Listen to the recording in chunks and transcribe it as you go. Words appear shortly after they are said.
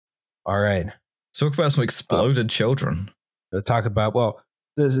All right. Let's talk about some exploded children. We'll talk about, well,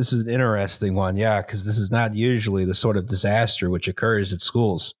 this is an interesting one. Yeah, because this is not usually the sort of disaster which occurs at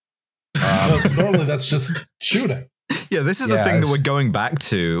schools. Normally that's just shooting. Yeah, this is the thing that we're going back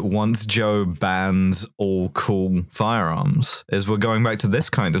to once Joe bans all cool firearms, is we're going back to this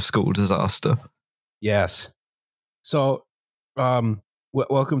kind of school disaster. Yes. So,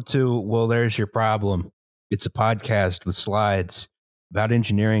 welcome to Well, There's Your Problem. It's a podcast with slides about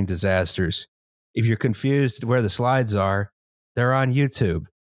engineering disasters. If you're confused where the slides are, they're on YouTube.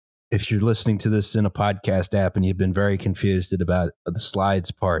 If you're listening to this in a podcast app and you've been very confused about the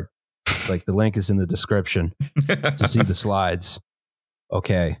slides part, like the link is in the description to see the slides.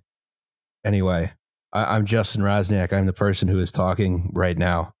 Okay. Anyway, I'm Justin Rosniak. I'm the person who is talking right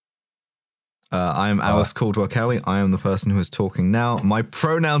now. I'm Alice Caldwell Kelly. I am the person who is talking now. My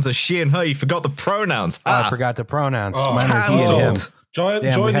pronouns are she and her. You forgot the pronouns. I forgot the pronouns. Oh, Mine are he and him. Join the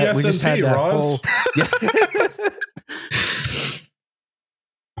SNP, Roz.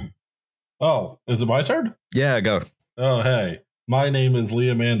 Oh, is it my turn? Yeah, go. Oh, hey. My name is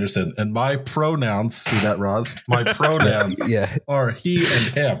Liam Anderson, and my pronouns, see that, Roz? My pronouns are he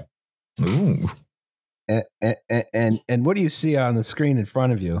and him. Ooh. And what do you see on the screen in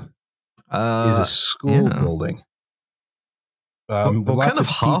front of you? Is a school building. Well, kind of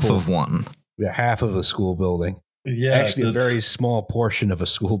half of one. Yeah, half of a school building. Yeah, actually, a very small portion of a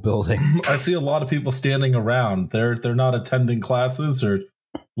school building. I see a lot of people standing around. They're not attending classes or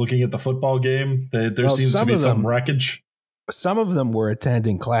looking at the football game. There seems to be some wreckage. Some of them were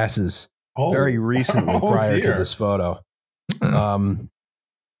attending classes very recently prior to this photo.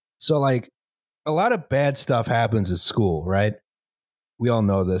 So, like, a lot of bad stuff happens at school, right? We all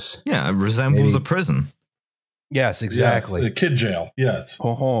know this. Yeah, it resembles a prison. Yes, exactly. Yes, a kid jail. Yes.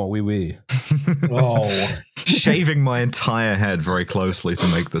 Oh, oui. Oh, shaving my entire head very closely to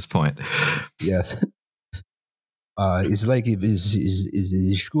make this point. Yes. It's like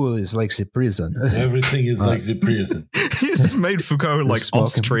the school is like the prison. Everything is like the prison. You just made Foucault like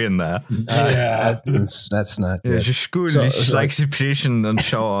Austrian there. Yeah, that's not good. The school is like the prison and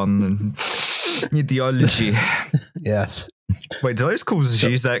so on. And ideology. Yes. Wait, did I just call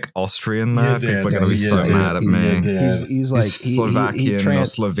Zizek Austrian there? People are going to be so mad at me. He's like Slovakian or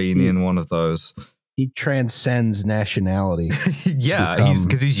Slovenian, one of those. He transcends nationality. Yeah,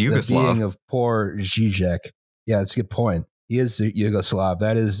 because he's Yugoslav. The being of poor Zizek. Yeah, that's a good point. He is Yugoslav.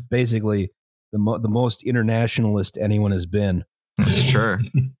 That is basically the most internationalist anyone has been. That's true.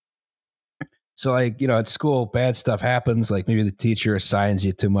 So, like, at school, bad stuff happens. Like, maybe the teacher assigns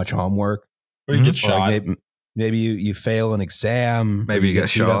you too much homework. Or you get shot. Like maybe you fail an exam. Maybe you get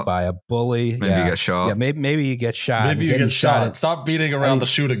shot by a bully. Maybe you get shot. Yeah, maybe you get shot. Maybe you get shot. Stop beating around the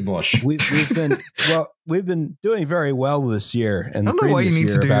shooting bush. We've been doing very well this year, and I don't know why you need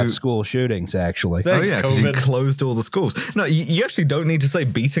to do about school shootings. Actually, thanks, because you closed all the schools. No, you actually don't need to say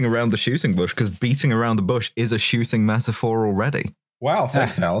beating around the shooting bush, because beating around the bush is a shooting metaphor already. Wow,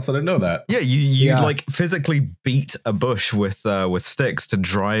 thanks, Alice. I didn't know that. Yeah, you like physically beat a bush with sticks to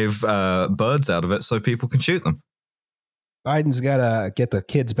drive birds out of it so people can shoot them. Biden's got to get the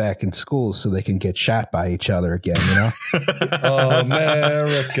kids back in school so they can get shot by each other again, Oh,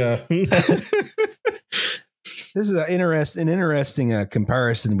 America. This is an interesting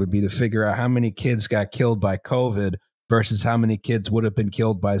comparison would be to figure out how many kids got killed by COVID versus how many kids would have been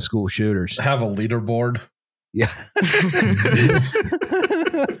killed by school shooters. Have a leaderboard. Yeah.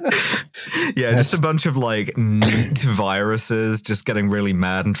 Yeah, just a bunch of like neat viruses just getting really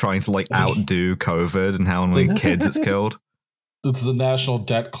mad and trying to like outdo COVID and how many kids it's killed. It's the national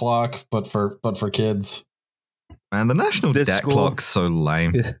debt clock, but for kids. Man, the national debt clock's so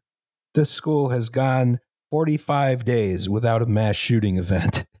lame. This school has gone 45 days without a mass shooting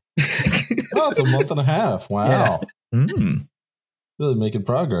event. Oh, it's a month and a half. Wow. Yeah. Really making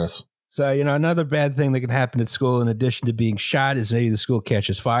progress. So, another bad thing that can happen at school in addition to being shot is maybe the school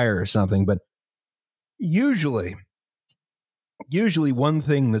catches fire or something. But usually one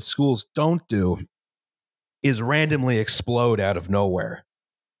thing that schools don't do is randomly explode out of nowhere.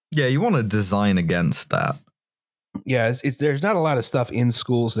 Yeah, you want to design against that. Yeah, there's not a lot of stuff in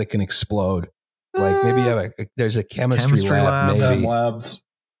schools that can explode. Like maybe there's a chemistry lab. Maybe labs.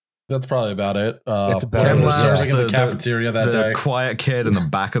 That's probably about it. That's about it. Serving in the cafeteria that day. The quiet kid in the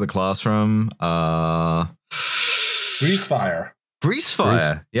back of the classroom. Grease fire. Grease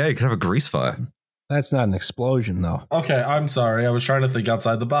fire. Yeah, you could have a grease fire. That's not an explosion, though. Okay, I'm sorry. I was trying to think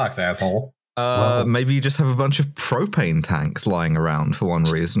outside the box, asshole. Maybe you just have a bunch of propane tanks lying around for one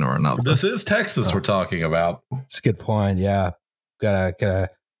reason or another. This is Texas we're talking about. That's a good point. Yeah, gotta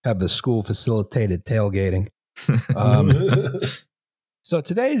have the school facilitated tailgating. So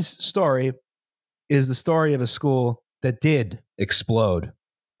today's story is the story of a school that did explode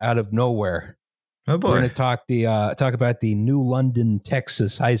out of nowhere. Oh boy! We're going to talk about the New London,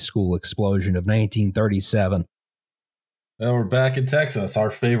 Texas high school explosion of 1937. Well, we're back in Texas, our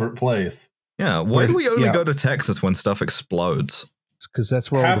favorite place. Yeah, why do we only go to Texas when stuff explodes? It's because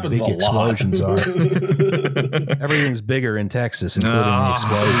that's where all the big explosions are. Everything's bigger in Texas, including the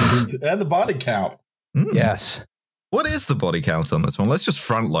explosions. And the body count. Yes. What is the body count on this one? Let's just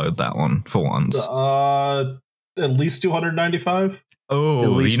front load that one for once. At least 295?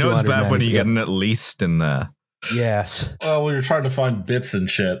 Oh, you know it's bad when you get an at least in there. Yes. Well, when you're trying to find bits and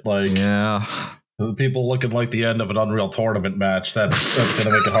shit, like people looking like the end of an Unreal Tournament match, that's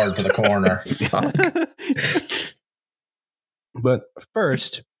going to make it hard for the corner. But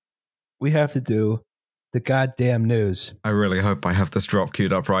first, we have to do the goddamn news. I really hope I have this drop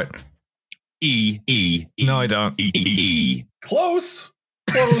queued up right. No, I don't. Close.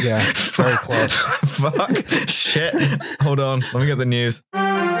 Yeah, very close. Fuck. Shit. Hold on. Let me get the news.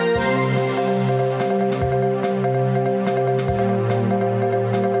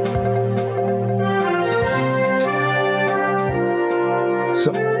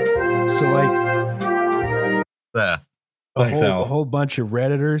 So like there. A whole bunch of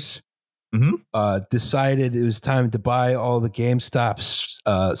Redditors decided it was time to buy all the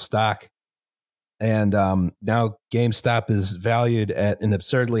GameStop stock. And now GameStop is valued at an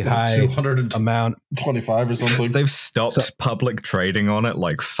absurdly high amount. 25 or something. They've stopped public trading on it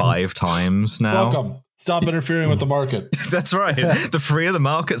like 5 times now. Welcome. Stop interfering with the market. That's right. The freer the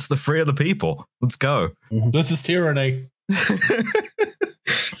markets, the freer the people. Let's go. This is tyranny.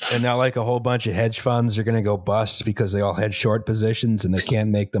 And now like a whole bunch of hedge funds are going to go bust because they all had short positions and they can't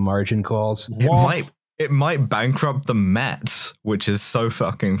make the margin calls. It might bankrupt the Mets, which is so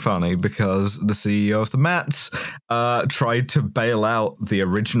fucking funny because the CEO of the Mets tried to bail out the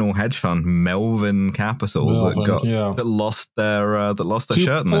original hedge fund, Melvin Capital, that lost their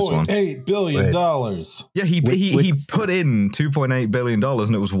shirt in this one. $2.8 billion. Yeah, he put in $2.8 billion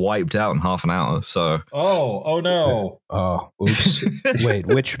and it was wiped out in half an hour. So oh no. Oh, oops. Wait,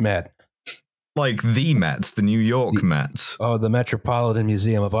 which Met? Like the Mets, the New York Mets. Oh, the Metropolitan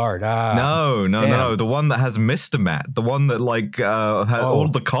Museum of Art. No. The one that has Mr. Met. The one that had all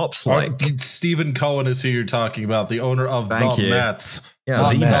the cops Stephen Cohen is who you're talking about, the owner of the Mets.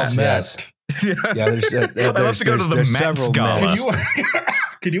 Yeah, the Mets. Yes. Yeah, there's I have to go to the Mets gala.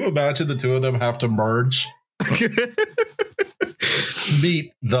 Can you imagine the two of them have to merge?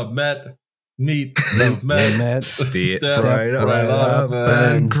 Meet the Met. Meet the Met. Step right up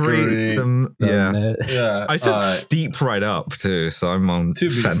and greet them. Yeah. I said steep right up too, so I'm on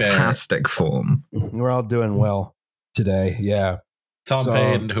fantastic form. We're all doing well today. Yeah. Tom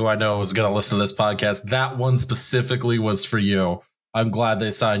Payne, who I know is going to listen to this podcast, that one specifically was for you. I'm glad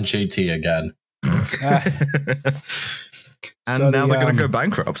they signed JT again. And now they're going to go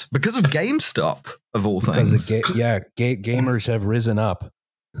bankrupt because of GameStop, of all things. Gamers have risen up.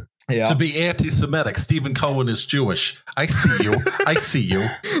 Yeah. To be anti-Semitic, Stephen Cohen is Jewish. I see you. I see you.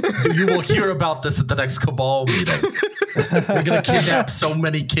 You will hear about this at the next Cabal meeting. We're going to kidnap so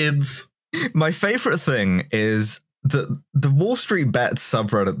many kids. My favorite thing is the Wall Street Bets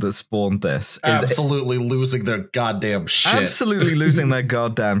subreddit that spawned this is absolutely losing their goddamn shit. Absolutely losing their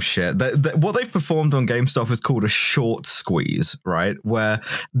goddamn shit. What they've performed on GameStop is called a short squeeze, right? Where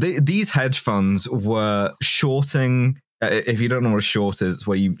these hedge funds were shorting. If you don't know what a short is, it's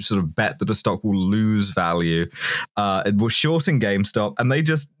where you sort of bet that a stock will lose value. It was shorting GameStop, and they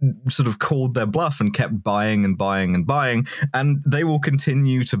just sort of called their bluff and kept buying and buying and buying, and they will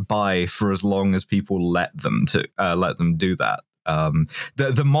continue to buy for as long as people let them do that.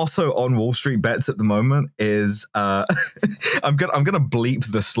 The motto on Wall Street Bets at the moment is I'm gonna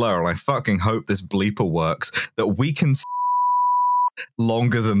bleep the slur, and I fucking hope this bleeper works. That we can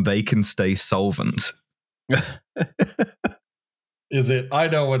longer than they can stay solvent. Is it? I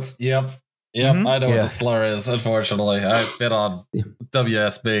know what's. Yep. I know what the slur is. Unfortunately, I've been on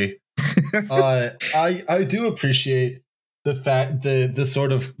WSB. I do appreciate the fact the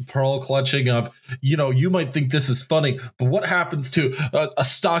sort of pearl clutching of, you might think this is funny, but what happens to a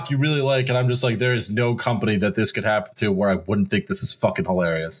stock you really like? And I'm just like, there is no company that this could happen to where I wouldn't think this is fucking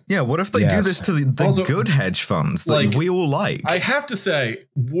hilarious. Yeah, what if they do this to the also, good hedge funds that we all like? I have to say,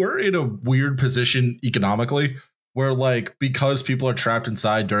 we're in a weird position economically where, because people are trapped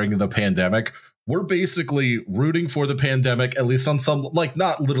inside during the pandemic, we're basically rooting for the pandemic, at least on some, like,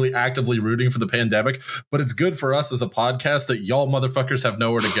 not literally actively rooting for the pandemic, but it's good for us as a podcast that y'all motherfuckers have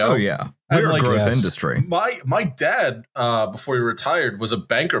nowhere to go. Oh yeah, we're a growth industry. My dad, before he retired, was a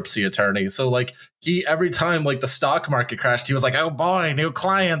bankruptcy attorney. So like every time like the stock market crashed, he was like, "Oh boy, new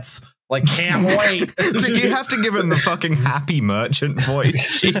clients." Like, can't wait. Did you have to give him the fucking happy merchant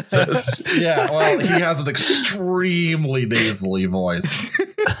voice? Jesus. Yeah, well, he has an extremely nasally voice.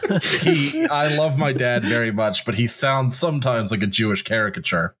 I love my dad very much, but he sounds sometimes like a Jewish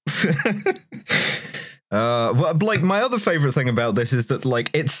caricature. Well, like, my other favorite thing about this is that, like,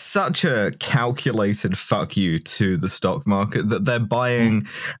 it's such a calculated fuck you to the stock market that they're buying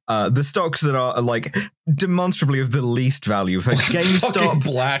the stocks that are, like, demonstrably of the least value. For GameStop,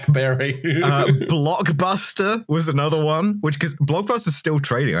 BlackBerry, Blockbuster was another one, which, because Blockbuster's still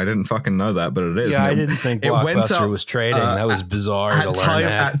trading. I didn't fucking know that, but it is. Yeah, I didn't think Blockbuster was trading. That was bizarre to learn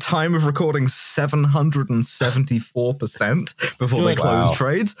that. At time of recording, 774% before they closed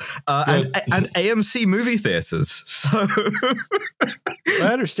trades. And AMC movie theaters. So I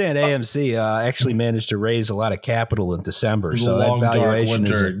understand AMC actually managed to raise a lot of capital in December, so that valuation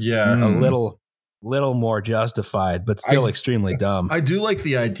is a little more justified, but still extremely dumb. I do like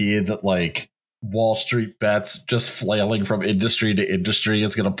the idea that like Wall Street bets just flailing from industry to industry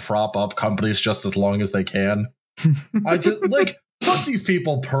is going to prop up companies just as long as they can. I just like fuck these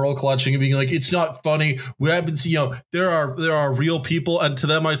people pearl clutching and being like, it's not funny. We haven't, there are real people, and to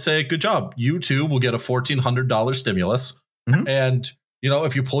them I say, good job. You too will get a $1,400 stimulus, and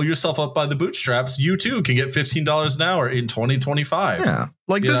if you pull yourself up by the bootstraps, you too can get $15 an hour in 2025. Yeah,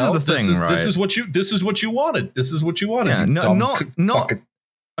 like this is the thing, right? This is what you wanted. This is what you wanted. Yeah, not.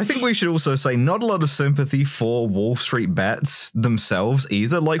 I think we should also say not a lot of sympathy for Wall Street bets themselves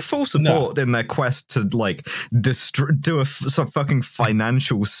either. Like, full support in their quest to like do some fucking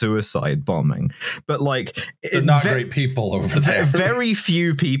financial suicide bombing. But like, they're not great people over there. Very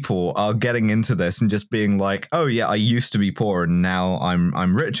few people are getting into this and just being like, "Oh yeah, I used to be poor and now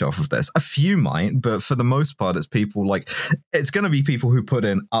I'm rich off of this." A few might, but for the most part, it's people like it's going to be people who put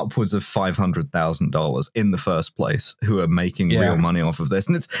in upwards of $500,000 in the first place who are making real money off of this,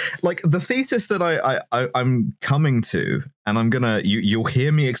 and it's like the thesis that I'm coming to, and I'm gonna you'll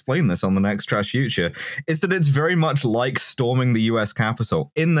hear me explain this on the next Trash Future, is that it's very much like storming the US Capitol,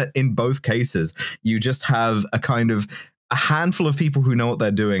 in that in both cases you just have a kind of a handful of people who know what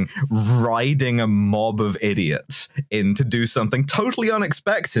they're doing riding a mob of idiots in to do something totally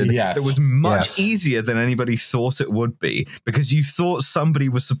unexpected that was much easier than anybody thought it would be, because you thought somebody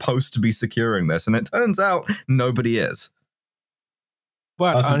was supposed to be securing this, and it turns out nobody is.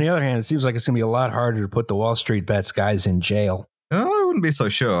 But on the other hand, it seems like it's going to be a lot harder to put the Wall Street bets guys in jail. Oh, I wouldn't be so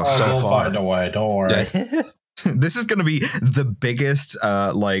sure. So far. Find a way. Don't worry. This is going to be the biggest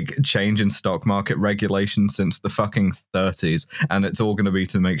like change in stock market regulation since the fucking 30s, and it's all going to be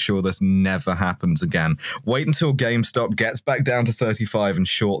to make sure this never happens again. Wait until GameStop gets back down to 35 and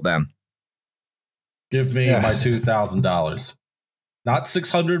short them. Give me my $2,000. Not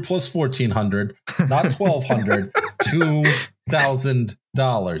 600 plus 1,400. Not 1,200.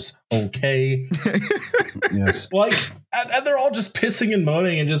 $2,000. Okay. Yes. Like, and they're all just pissing and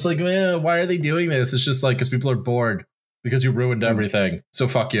moaning and just like, why are they doing this? It's just like, because people are bored because you ruined everything. So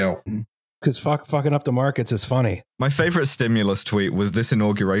fuck you. Because fucking up the markets is funny. My favorite stimulus tweet was this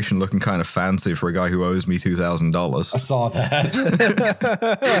inauguration looking kind of fancy for a guy who owes me $2,000. I saw that.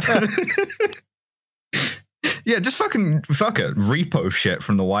 Yeah, just fuck it. Repo shit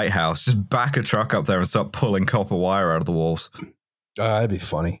from the White House. Just back a truck up there and start pulling copper wire out of the walls. That'd be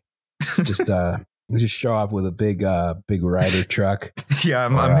funny. Just show up with a big rider truck. Yeah,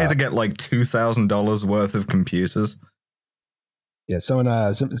 I'm here to get like $2,000 worth of computers. Yeah, someone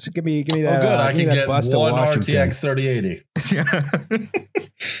give me that. Oh, good. I can get bust one RTX 3080. Yeah.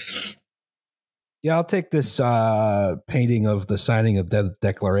 Yeah, I'll take this painting of the signing of the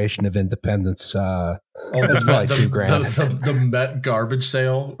Declaration of Independence. That's probably $2,000. The Met garbage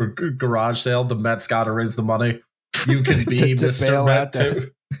sale or garage sale. The Met's got to raise the money. You can be Mr. Met too.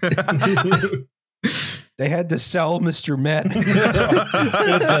 They had to sell Mr. Met. You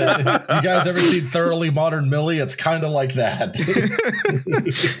guys ever seen Thoroughly Modern Millie? It's kind of like that.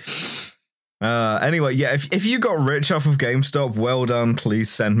 Anyway, yeah, if you got rich off of GameStop, well done. Please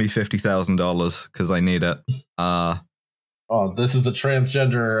send me $50,000 because I need it. This is the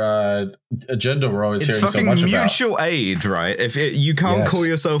transgender agenda we're always hearing so much about. It's fucking mutual aid, right? If you can't call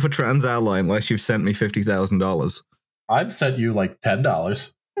yourself a trans ally unless you've sent me $50,000. I've sent you like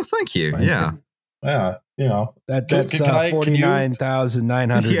 $10. Well, thank you. Yeah. Yeah, you know that's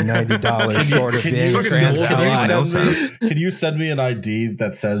 $49,990 short of being a trans ally. Can you send me an ID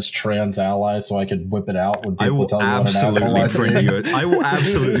that says trans ally so I can whip it out when people tell you what an asshole I will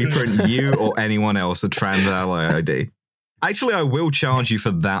absolutely print you or anyone else a trans ally ID. Actually, I will charge you for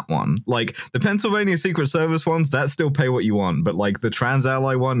that one. Like the Pennsylvania Secret Service ones, that still pay what you want, but like the trans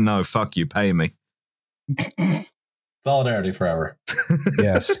ally one, no, fuck you, pay me. Solidarity forever.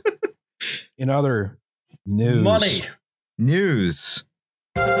 Yes. In other news. Money. News.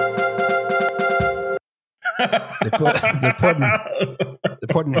 They're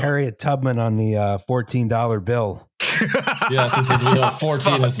putting Harriet Tubman on the $14 bill. Yeah, since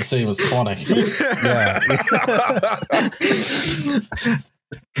 14 is the same as 20. Yeah.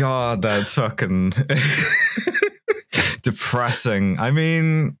 God, that's fucking depressing. I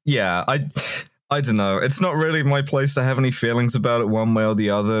mean, yeah, I don't know. It's not really my place to have any feelings about it one way or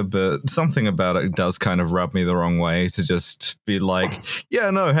the other, but something about it does kind of rub me the wrong way to just be like, yeah,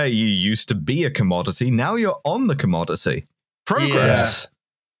 no, hey, you used to be a commodity. Now you're on the commodity. Progress. Yeah.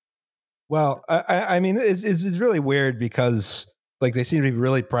 Well, I mean, it's really weird because like they seem to be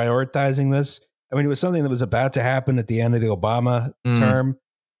really prioritizing this. I mean, it was something that was about to happen at the end of the Obama term.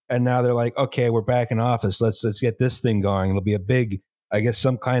 And now they're like, okay, we're back in office. Let's get this thing going. It'll be a big, I guess,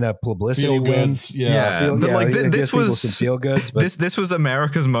 some kind of publicity win. But like this was some feel goods. But this was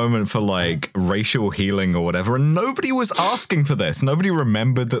America's moment for like racial healing or whatever, and nobody was asking for this. Nobody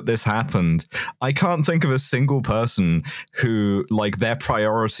remembered that this happened. I can't think of a single person who like their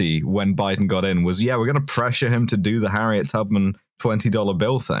priority when Biden got in was, yeah, we're going to pressure him to do the Harriet Tubman $20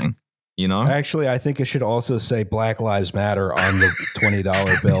 bill thing. You know, actually, I think it should also say Black Lives Matter on the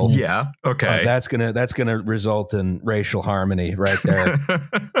 $20 bill. Yeah, okay, that's gonna result in racial harmony right there.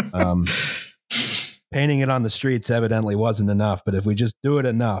 Painting it on the streets evidently wasn't enough, but if we just do it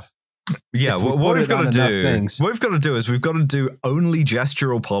enough, yeah. What we've got to do is we've got to do only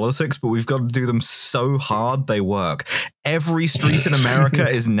gestural politics, but we've got to do them so hard they work. Every street in America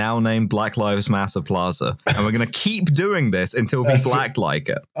is now named Black Lives Matter Plaza, and we're going to keep doing this until people act like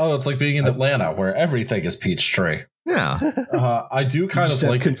it. Oh, it's like being in Atlanta where everything is Peachtree. Yeah. I do kind of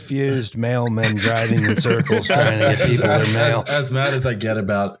like confused mailmen driving in circles trying to get people their mail. As mad as I get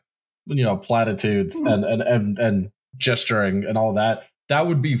about, you know, platitudes and gesturing and all that, that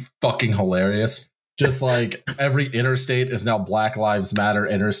would be fucking hilarious. Just like every interstate is now Black Lives Matter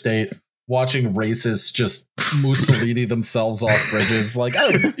interstate. Watching racists just Mussolini themselves off bridges, like,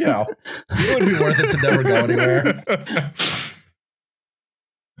 oh, you know, it would be worth it to never go anywhere.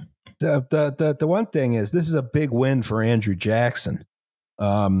 The one thing is, this is a big win for Andrew Jackson,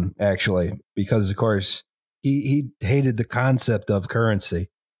 actually, because of course he hated the concept of currency.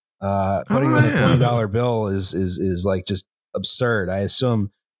 Putting on a $20 bill is like just absurd. I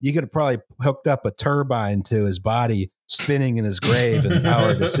assume you could have probably hooked up a turbine to his body, spinning in his grave, and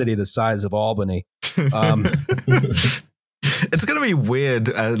powered a city the size of Albany. It's going to be weird,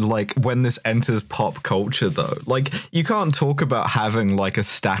 like, when this enters pop culture, though. Like, you can't talk about having, like, a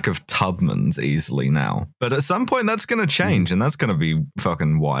stack of Tubmans easily now. But at some point, that's going to change, and that's going to be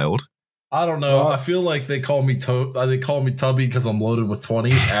fucking wild. I don't know. I feel like they call me Tubby because I'm loaded with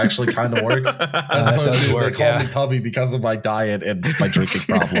 20s. Actually, kind of works. As opposed to they call me Tubby because of my diet and my drinking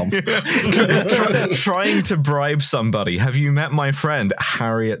problem. Trying to bribe somebody. Have you met my friend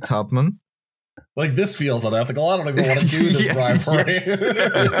Harriet Tubman? Like, this feels unethical. I don't even want to do this bribery.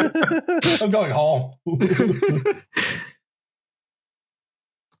 I'm going home.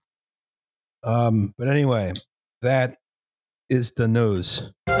 But anyway, that is the news.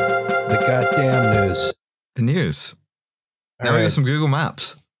 The goddamn news. The news. Now we got some Google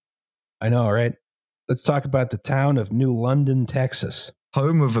Maps. I know, right? Let's talk about the town of New London, Texas.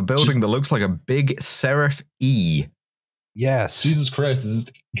 Home of a building that looks like a big serif E. Yes. Jesus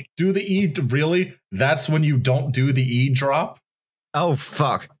Christ. Do the E really? That's when you don't do the E drop? Oh,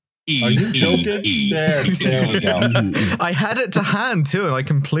 fuck. Are you joking? There we go. I had it to hand, too, and I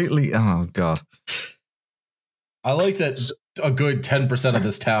completely... Oh, God. I like that a good 10% of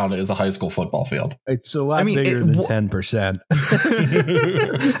this town is a high school football field. It's a lot bigger than 10%.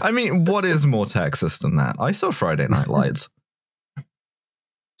 I mean, what is more Texas than that? I saw Friday Night Lights.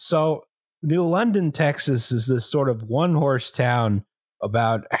 So, New London, Texas is this sort of one-horse town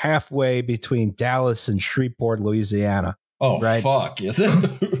about halfway between Dallas and Shreveport, Louisiana. Oh, right? Fuck, is it?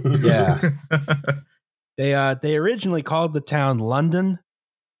 Yeah. They originally called the town London,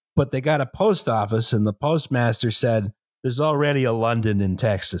 but they got a post office, and the postmaster said, there's already a London in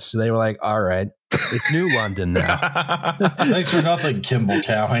Texas. So they were like, all right, it's New London now. Thanks for nothing, Kimball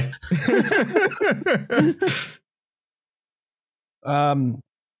County.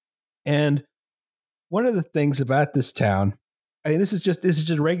 And one of the things about this town, I mean, this is just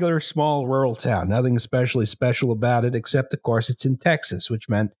a regular small rural town. Nothing especially special about it, except of course it's in Texas, which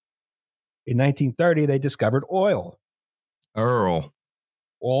meant in 1930 they discovered oil. Earl.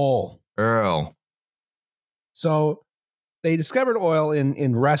 So they discovered oil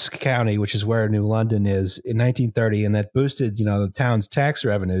in Rusk County, which is where New London is, in 1930, and that boosted, the town's tax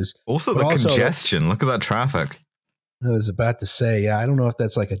revenues. Also the congestion. Look at that traffic. I was about to say, I don't know if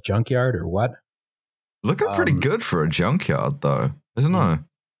that's like a junkyard or what. Looking pretty good for a junkyard, though, isn't it?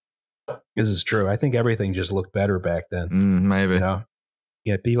 This is true. I think everything just looked better back then. Maybe.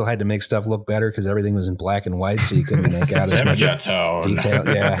 People had to make stuff look better because everything was in black and white, so you couldn't make out as much detail.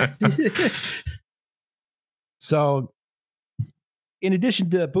 Yeah. So, in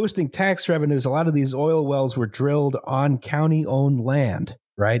addition to boosting tax revenues, a lot of these oil wells were drilled on county-owned land,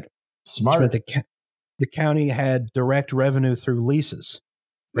 right? Smart. The county had direct revenue through leases.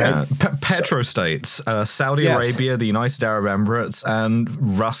 Right? Yeah, petrostates, Saudi Arabia, the United Arab Emirates,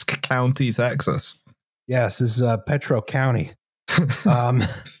 and Rusk County, Texas. Yes, this is Petro County.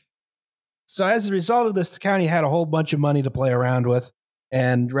 So as a result of this, the county had a whole bunch of money to play around with,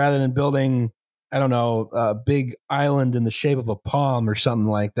 and rather than building, I don't know, a big island in the shape of a palm or something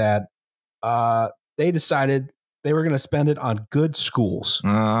like that, they decided they were going to spend it on good schools.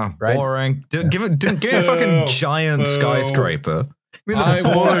 Right? Boring. Give me a fucking giant skyscraper. I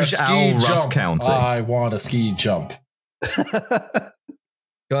want a ski Rusk jump. County. I want a ski jump.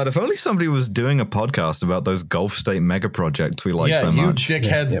 God, if only somebody was doing a podcast about those Gulf State mega projects we like so much. You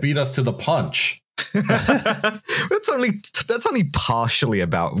dickheads beat us to the punch. That's only partially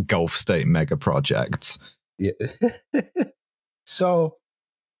about Gulf State mega projects. Yeah. So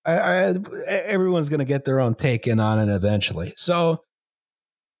everyone's going to get their own take in on it eventually. So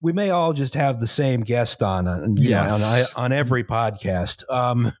we may all just have the same guest on every podcast.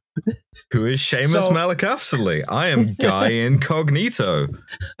 Who is Seamus Malakafsali? I am Guy Incognito.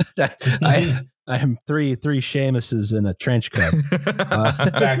 I am three Seamuses in a trench coat.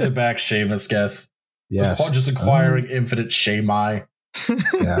 Back-to-back Seamus guests. Yes. Just acquiring infinite Shamai.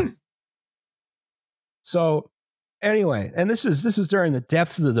 Yeah. So anyway, and this is during the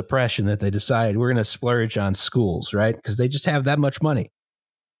depths of the Depression that they decided we're going to splurge on schools, right? Because they just have that much money.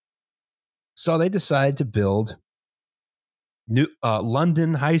 So they decide to build New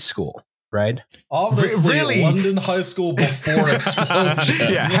London High School, right? Obviously, really? London High School before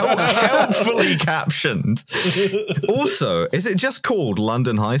explosion. Yeah, helpfully captioned. Also, is it just called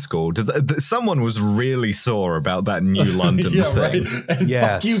London High School? Someone was really sore about that new London thing. Right? And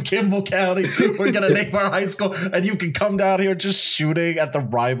yes. Fuck you, Kimball County. We're going to name our high school, and you can come down here just shooting at the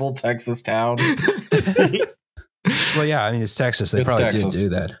rival Texas town. Well, yeah, I mean, it's Texas. They probably did do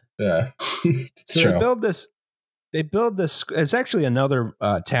that. Yeah. So they build this. It's actually another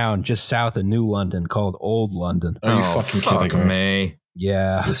town just south of New London called Old London. Are you fucking kidding me?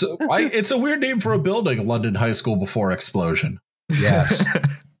 Yeah. It's a weird name for a building, London High School before explosion. Yes.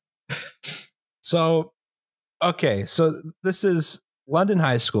 So this is London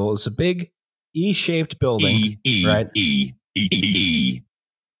High School. It's a big E-shaped building, right? You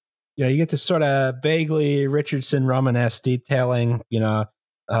get this sort of vaguely Richardson Romanesque detailing,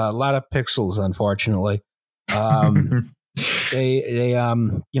 a lot of pixels, unfortunately. They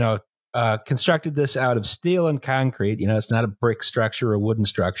constructed this out of steel and concrete. It's not a brick structure or a wooden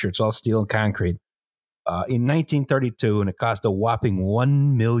structure. It's all steel and concrete. In 1932, and it cost a whopping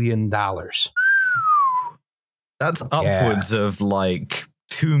 $1 million. That's upwards of like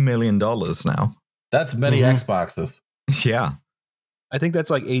 $2 million now. That's many Xboxes. Yeah. I think that's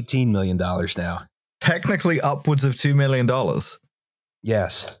like $18 million now. Technically upwards of $2 million.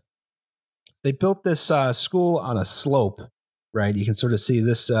 Yes. They built this school on a slope, right? You can sort of see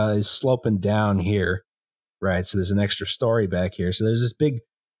this is sloping down here, right? So there's an extra story back here. So there's this big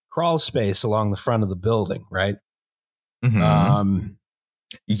crawl space along the front of the building, right? Mm-hmm.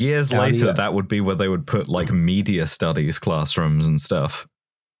 Years later, that would be where they would put like media studies classrooms and stuff.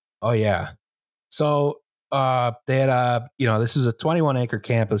 Oh, yeah. So they had this is a 21-acre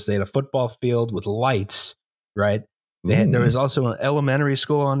campus. They had a football field with lights, right? There was also an elementary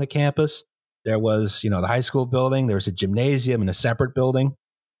school on the campus. There was, the high school building. There was a gymnasium in a separate building.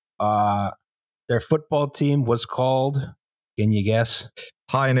 Their football team was called, can you guess?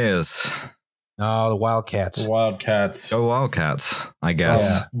 Pioneers. Oh, the Wildcats. The Wildcats. Go Wildcats, I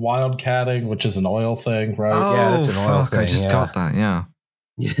guess. Yeah. Wildcatting, which is an oil thing, right? Oh, yeah, that's an oil thing. I just got that, yeah.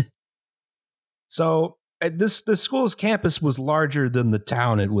 So this school's campus was larger than the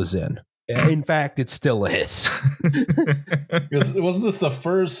town it was in. In fact, it still is. Wasn't this the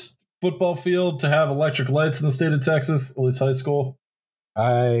first football field to have electric lights in the state of Texas, at least high school?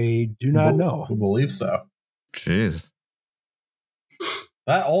 I do not know. I believe so. Jeez.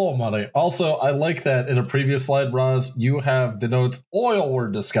 That oil money. Also, I like that in a previous slide, Roz, you have the notes oil were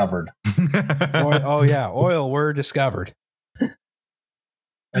discovered. Oil were discovered.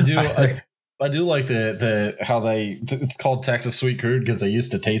 I do like the how it's called Texas sweet crude because they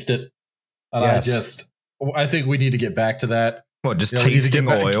used to taste it. And Yes. I think we need to get back to that. What, just tasting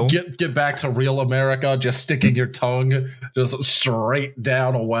oil? Get back to real America, just sticking your tongue just straight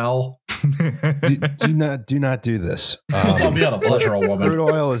down a well. do not do this. Tell me how to pleasure a woman. Crude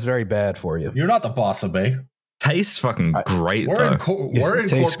oil is very bad for you. You're not the boss of me. Tastes fucking great, We're though. we're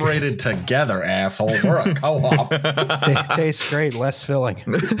incorporated together, asshole. We're a co-op. Tastes great, less filling.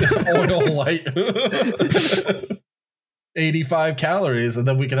 Oil light. 85 calories, and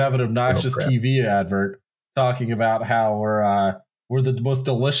then we can have an obnoxious TV advert talking about how we're the most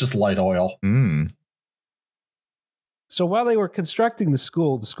delicious light oil. So while they were constructing the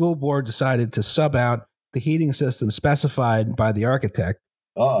school board decided to sub out the heating system specified by the architect,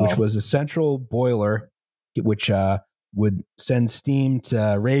 which was a central boiler, which would send steam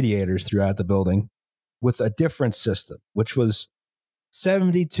to radiators throughout the building, with a different system, which was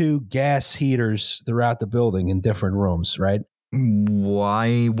 72 gas heaters throughout the building in different rooms, right?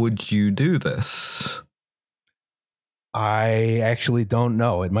 Why would you do this? I actually don't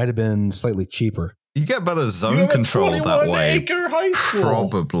know. It might have been slightly cheaper. You get better zone control that way. Acre high school.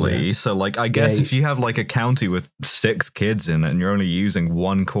 Probably. Yeah. So, like, I guess if you have like a county with 6 kids in it and you're only using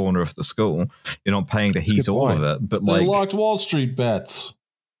one corner of the school, you're not paying to heat all of it. But they like, locked Wall Street bets.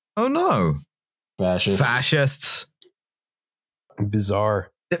 Oh no, fascists.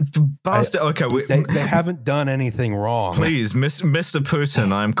 Bizarre. Bastard. Okay, they haven't done anything wrong. Please, Mr.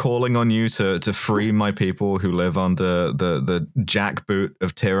 Putin, I'm calling on you to free my people who live under the jackboot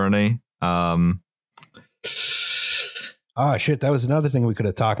of tyranny. Oh shit! That was another thing we could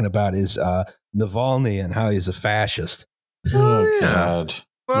have talking about is Navalny and how he's a fascist. Oh God.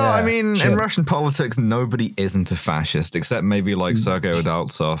 Well, Yeah, I mean, shit. in Russian politics, nobody isn't a fascist except maybe like Sergei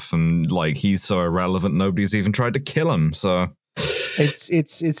Udaltsov, and like he's so irrelevant, nobody's even tried to kill him. So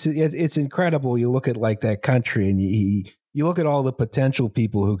it's incredible. You look at like that country, and you look at all the potential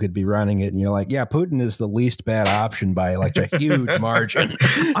people who could be running it, and you're like, yeah, Putin is the least bad option by like a huge margin.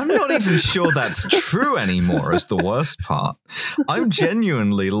 I'm not even sure that's true anymore. Is the worst part. I'm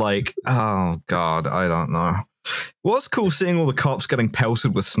genuinely like, oh God, I don't know. What's cool seeing all the cops getting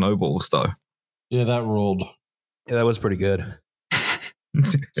pelted with snowballs, though. Yeah, that ruled. Yeah, that was pretty good.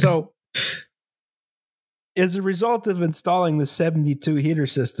 So, as a result of installing the 72 heater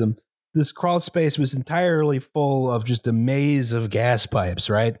system, this crawl space was entirely full of just a maze of gas pipes,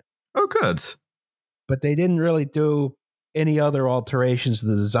 right? Oh, good. But they didn't really do any other alterations to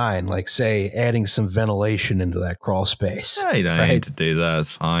the design, like, say, adding some ventilation into that crawl space. Yeah, you don't need to do that.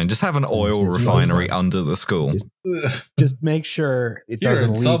 It's fine. Just have an oil refinery under the school. Just make sure it Here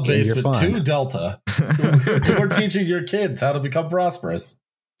doesn't in leak. Sub-Basement 2 Delta, we're teaching your kids how to become prosperous.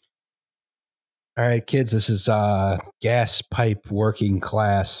 All right, kids, this is gas pipe working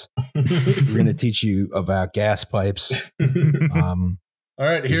class. We're going to teach you about gas pipes. All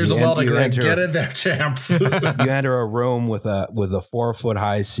right, here's a welding rig. Get in there, champs. You enter a room with a 4-foot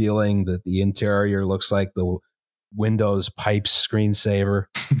high ceiling that the interior looks like the Windows pipes screensaver.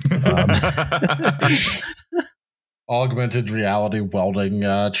 Augmented reality welding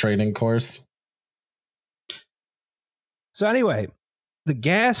training course. So anyway, the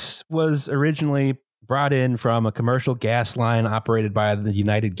gas was originally brought in from a commercial gas line operated by the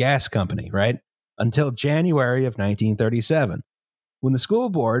United Gas Company, right? Until January of 1937. When the school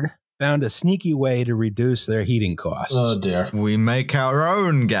board found a sneaky way to reduce their heating costs. Oh, dear. We make our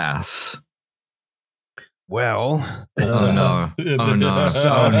own gas. Well, oh no. Oh no.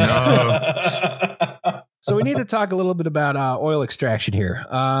 Oh no. So we need to talk a little bit about oil extraction here.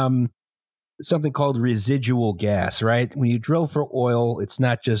 Something called residual gas, right? When you drill for oil, it's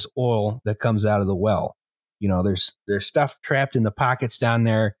not just oil that comes out of the well. You know, there's stuff trapped in the pockets down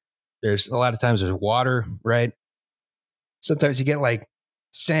there. There's a lot of times there's water, right? Sometimes you get like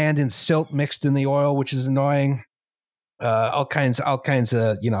sand and silt mixed in the oil, which is annoying. All kinds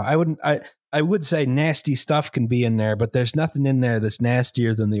of, you know, I would say nasty stuff can be in there, but there's nothing in there that's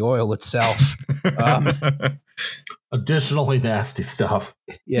nastier than the oil itself. Additionally nasty stuff.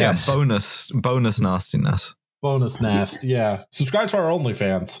 Yes. Yeah, bonus nastiness. Bonus nasty, yeah. Subscribe to our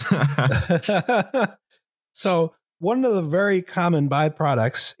OnlyFans. So one of the very common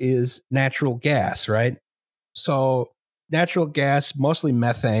byproducts is natural gas, right? So natural gas, mostly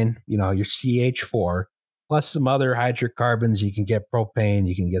methane, you know, your CH4, plus some other hydrocarbons. You can get propane,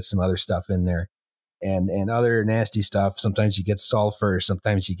 you can get some other stuff in there. and other nasty stuff. Sometimes you get sulfur.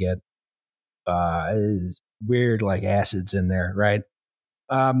 Sometimes you get weird like acids in there, right?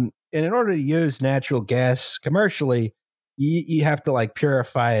 And in order to use natural gas commercially, you have to like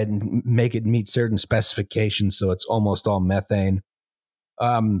purify it and make it meet certain specifications, so it's almost all methane.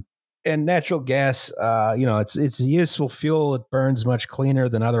 And natural gas, it's a useful fuel. It burns much cleaner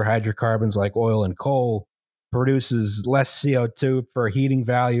than other hydrocarbons like oil and coal. Produces less CO2 for heating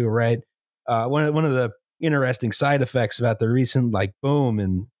value, right? One of the interesting side effects about the recent like boom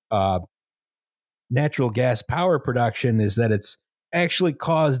in natural gas power production is that it's actually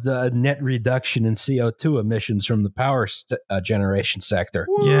caused a net reduction in CO2 emissions from the power generation sector.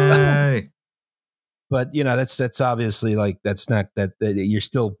 Yay! But that's obviously like that's not that you're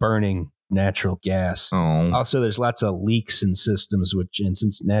still burning natural gas. Oh. Also, there's lots of leaks in systems, and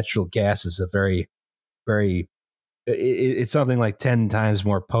since natural gas is a very, very, it's something like 10 times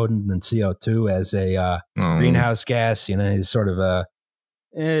more potent than CO2 as a greenhouse gas. Is sort of a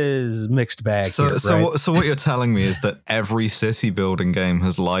mixed bag. So what you're telling me is that every city building game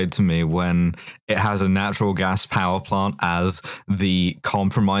has lied to me when it has a natural gas power plant as the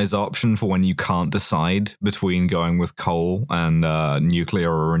compromise option for when you can't decide between going with coal and nuclear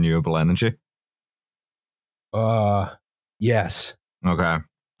or renewable energy. Yes. Okay.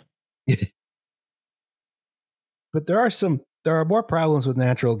 But there are more problems with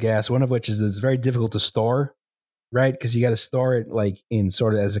natural gas. One of which is it's very difficult to store. Right, because you got to store it like in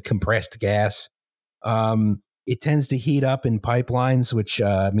sort of as a compressed gas. It tends to heat up in pipelines, which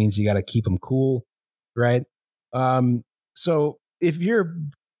means you got to keep them cool, right? So if you're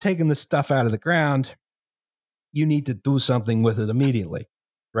taking this stuff out of the ground, you need to do something with it immediately,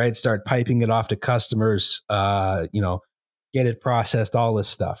 right? Start piping it off to customers, get it processed, all this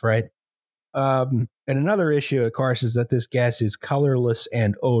stuff, right? And another issue, of course, is that this gas is colorless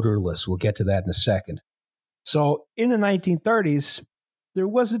and odorless. We'll get to that in a second. So in the 1930s, there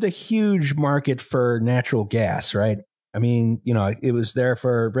wasn't a huge market for natural gas, right? I mean, it was there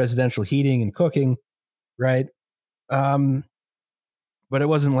for residential heating and cooking, right? But it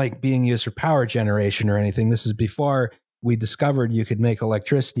wasn't like being used for power generation or anything. This is before we discovered you could make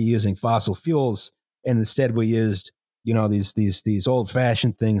electricity using fossil fuels, and instead we used, these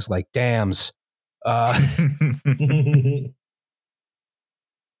old-fashioned things like dams. I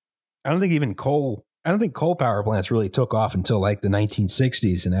don't think coal power plants really took off until like the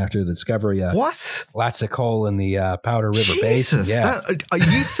 1960s, and after the discovery of lots of coal in the Powder River Basin. Yeah.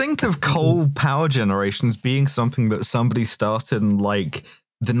 You think of coal power generations being something that somebody started in like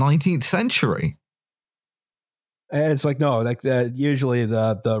the 19th century. It's like, no, like usually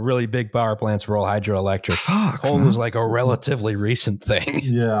the really big power plants were all hydroelectric. Coal was like a relatively recent thing.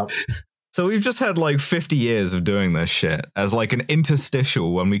 Yeah. So we've just had like 50 years of doing this shit as like an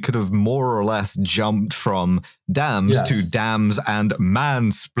interstitial when we could have more or less jumped from dams to dams and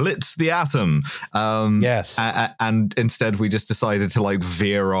man splits the atom. Yes. And instead we just decided to like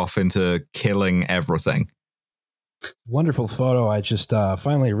veer off into killing everything. Wonderful photo I just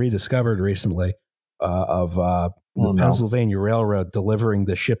finally rediscovered recently of the Pennsylvania Railroad delivering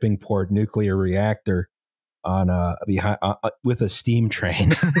the shipping port nuclear reactor on with a steam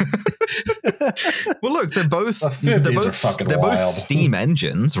train. Well, look, they're both steam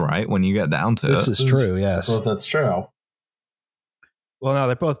engines, right? When you get down to this is true. Yes, I suppose that's true. Well,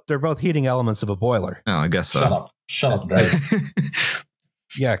 no, they're both heating elements of a boiler. Oh, I guess so. Shut up, Greg.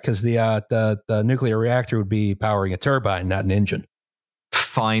 Yeah, because the nuclear reactor would be powering a turbine, not an engine.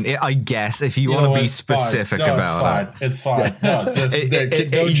 Fine, I guess if you want to be specific about it. It's fine. No,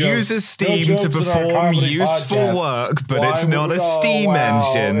 it uses steam to perform useful work, but it's not a steam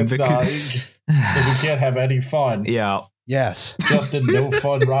engine. Because we can't have any fun. Yeah. Yes. Justin, no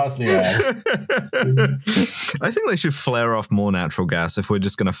fun, Rosniak. I think they should flare off more natural gas if we're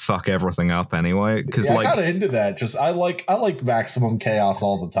just going to fuck everything up anyway. Because I'm kind of into that. Just I like maximum chaos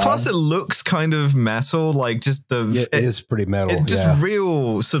all the time. Plus, it looks kind of metal, like just it is pretty metal. It just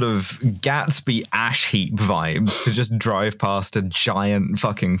real sort of Gatsby ash heap vibes to just drive past a giant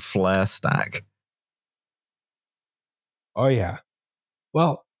fucking flare stack. Oh yeah.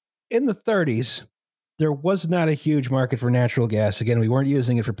 Well, in the 30s. There was not a huge market for natural gas. Again, we weren't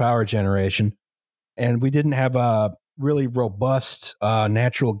using it for power generation, and we didn't have a really robust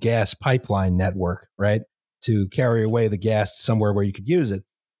natural gas pipeline network, right, to carry away the gas somewhere where you could use it.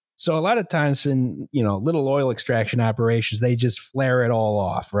 So a lot of times in, little oil extraction operations, they just flare it all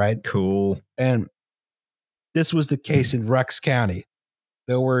off, right? Cool. And this was the case in Rux County.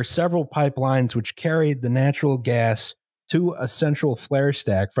 There were several pipelines which carried the natural gas to a central flare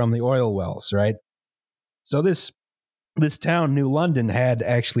stack from the oil wells, right? So this this town, New London, had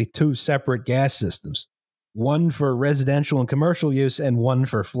actually 2 separate gas systems, one for residential and commercial use and one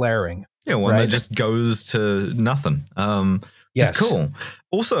for flaring. Yeah, one that just goes to nothing. Yes. It's cool.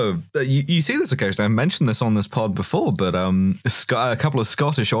 Also, you see this occasionally. I've mentioned this on this pod before, but a couple of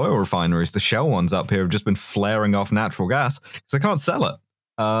Scottish oil refineries, the Shell ones up here, have just been flaring off natural gas because they can't sell it.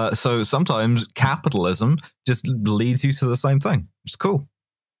 So sometimes capitalism just leads you to the same thing. It's cool.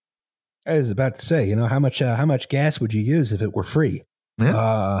 I was about to say, how much gas would you use if it were free?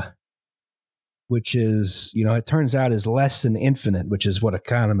 Yeah. Which is, it turns out is less than infinite, which is what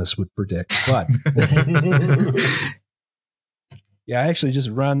economists would predict. But yeah, I actually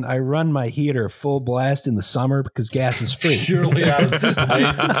I run my heater full blast in the summer because gas is free. Purely out of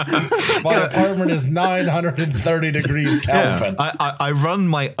spite. My apartment is 930 degrees Kelvin. Yeah, I run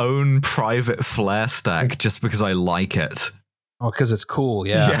my own private flare stack just because I like it. Oh, because it's cool,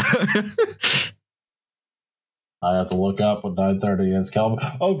 yeah. I have to look up what 930 is Kelvin.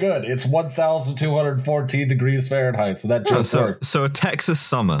 Oh, good. It's 1,214 degrees Fahrenheit. So that just worked. So a Texas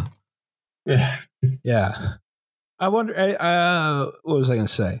summer. Yeah. Yeah. I wonder. What was I going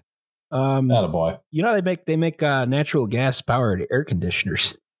to say? Attaboy. They make natural gas powered air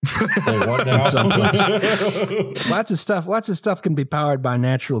conditioners. Lots of stuff can be powered by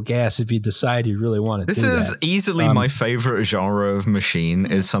natural gas if you decide you really want to. This is easily my favorite genre of machine,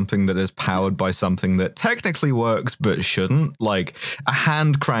 is something that is powered by something that technically works but shouldn't, like a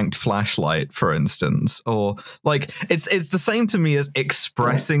hand cranked flashlight, for instance, or like it's the same to me as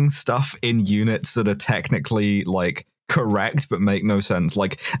expressing stuff in units that are technically like correct but make no sense.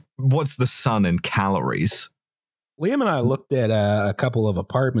 Like, what's the sun in calories? Liam and I looked at a couple of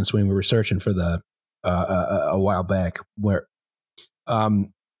apartments when we were searching for a while back, where,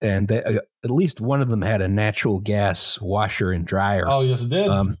 and at least one of them had a natural gas washer and dryer. Oh, yes, it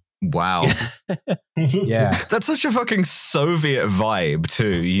did. Wow. Yeah, that's such a fucking Soviet vibe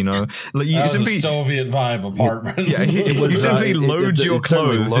too. Like that was a Soviet vibe apartment. Yeah, you simply load your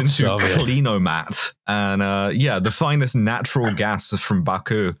clothes into Soviet. Cleanomat, and the finest natural gas from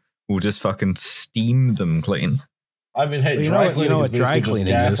Baku will just fucking steam them clean. I mean, hey, dry cleaning is basically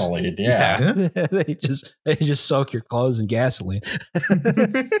just gasoline. Yeah. they just soak your clothes in gasoline.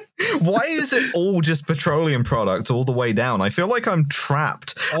 Why is it all just petroleum products all the way down? I feel like I'm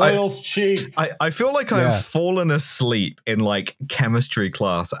trapped. Oil's cheap. I feel like I've fallen asleep in like chemistry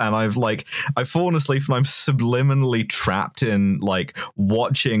class, and I've fallen asleep and I'm subliminally trapped in like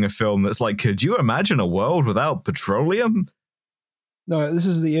watching a film that's like, could you imagine a world without petroleum? No, this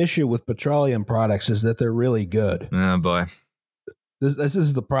is the issue with petroleum products, is that they're really good. Oh boy. This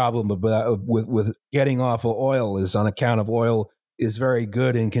is the problem with getting off of oil, is on account of oil is very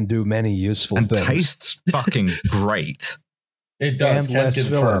good and can do many useful things. And tastes fucking great. It does. And less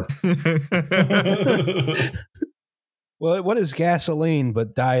filler. Well, what is gasoline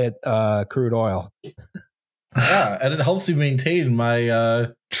but diet crude oil? Yeah, and it helps you maintain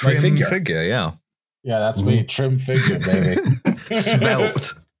my trim my figure, yeah. Yeah, that's me. Trim figure, baby.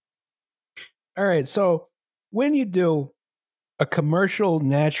 Svelte. All right, so when you do a commercial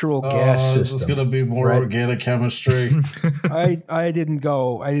natural gas system, this is going to be more organic chemistry. I didn't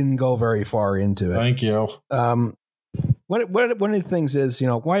go very far into it. Thank you. One of the things is,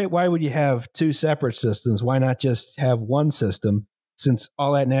 why would you have 2 separate systems? Why not just have one system, since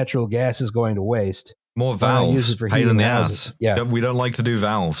all that natural gas is going to waste? More valves. Use it for pain in the houses. ass. Yeah, we don't like to do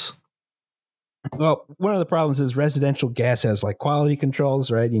valves. Well, one of the problems is residential gas has like quality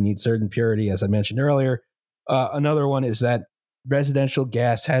controls, right? You need certain purity, as I mentioned earlier. Another one is that residential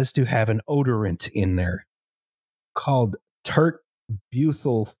gas has to have an odorant in there called tert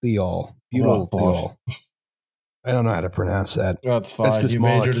butylthiol. Butylthiol. I don't know how to pronounce that. That's fine. That's this you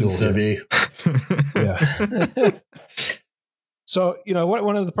majored in molecule Civi. Yeah. So,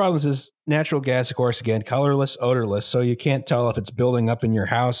 one of the problems is natural gas, of course, again, colorless, odorless. So you can't tell if it's building up in your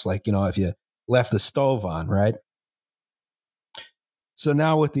house, like, if you left the stove on, right? So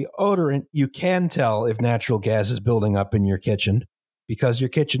now with the odorant, you can tell if natural gas is building up in your kitchen because your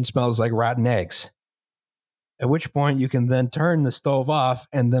kitchen smells like rotten eggs. At which point you can then turn the stove off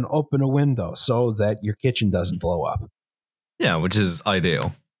and then open a window so that your kitchen doesn't blow up. Yeah, which is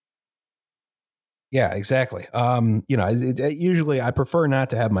ideal. Yeah, exactly. Usually I prefer not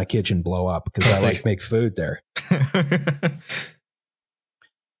to have my kitchen blow up because I like to make food there.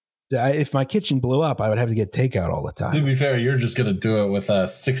 If my kitchen blew up, I would have to get takeout all the time. To be fair, you're just going to do it with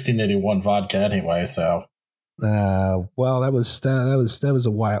 1681 vodka anyway, so. Well, that was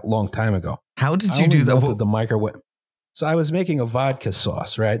a long time ago. How did you do that? The microwave. So I was making a vodka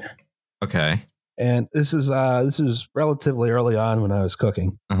sauce, right? Okay. And this was relatively early on when I was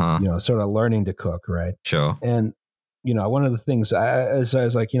cooking. Uh-huh. Sort of learning to cook, right? Sure. And one of the things I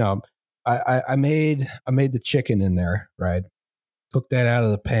was like, I made the chicken in there, right? Took that out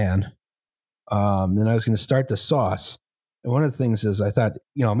of the pan. Then I was going to start the sauce. And one of the things is I thought,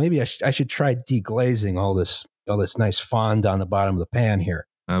 maybe I should try deglazing all this nice fond on the bottom of the pan here.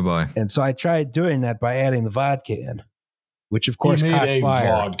 Oh boy! And so I tried doing that by adding the vodka in, which of course made caught a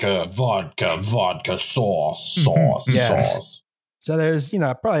fire. vodka sauce. So there's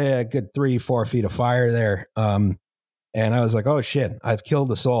probably a good 3-4 feet of fire there. And I was like, oh shit, I've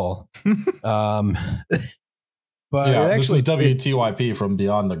killed us all. But yeah, this is WTYP from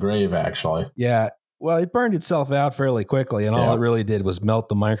Beyond the Grave, actually. Yeah. Well, it burned itself out fairly quickly, and all it really did was melt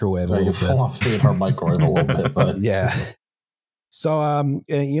the microwave a little bit. Our microwave a little bit, but yeah. So,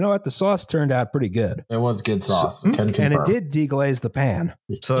 you know what? The sauce turned out pretty good. It was good sauce. And it did deglaze the pan.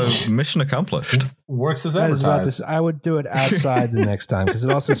 So, mission accomplished. Works as advertised. I would do it outside the next time because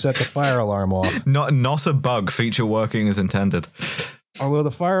it also set the fire alarm off. Not a bug. Feature working as intended. Although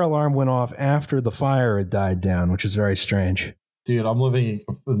the fire alarm went off after the fire had died down, which is very strange. Dude, I'm living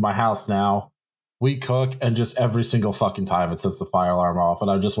in my house now. We cook, and just every single fucking time it sets the fire alarm off, and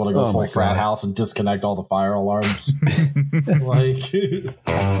I just want to go full frat house and disconnect all the fire alarms. Like, shake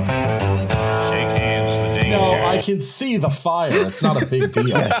hands, the danger. No, I can see the fire. It's not a big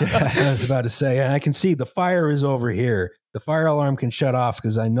deal. I was about to say, I can see the fire is over here. The fire alarm can shut off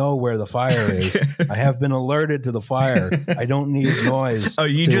because I know where the fire is. I have been alerted to the fire. I don't need noise. Oh,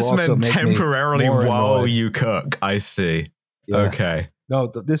 you just meant temporarily while you cook. I see. Yeah. Okay. No,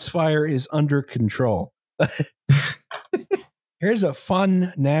 this fire is under control. Here's a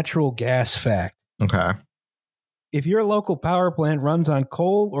fun natural gas fact. Okay. If your local power plant runs on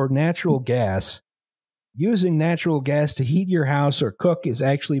coal or natural gas, using natural gas to heat your house or cook is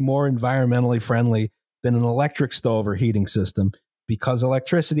actually more environmentally friendly than an electric stove or heating system because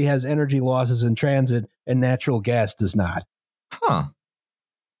electricity has energy losses in transit and natural gas does not. Huh.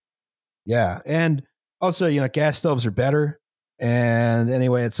 Yeah. And also, gas stoves are better. And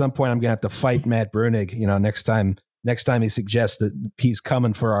anyway, at some point I'm going to have to fight Matt Brunig, next time he suggests that he's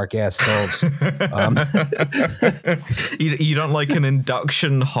coming for our gas stoves. You don't like an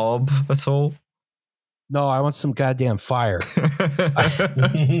induction hob at all? No, I want some goddamn fire.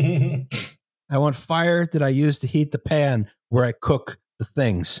 I want fire that I use to heat the pan where I cook the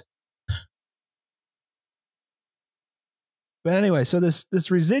things. But anyway, so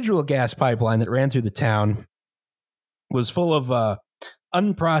this residual gas pipeline that ran through the town was full of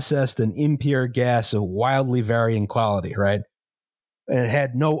unprocessed and impure gas of wildly varying quality, right? And it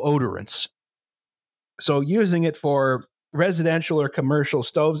had no odorants. So using it for residential or commercial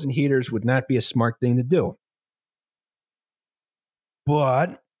stoves and heaters would not be a smart thing to do.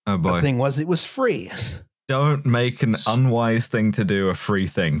 But the thing was, it was free. Don't make an unwise thing to do a free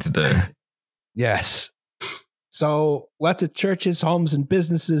thing to do. Yes. So lots of churches, homes, and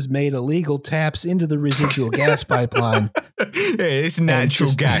businesses made illegal taps into the residual gas pipeline. This natural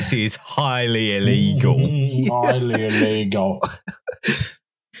gas is highly illegal. Highly illegal.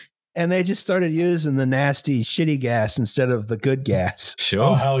 And they just started using the nasty, shitty gas instead of the good gas. Sure.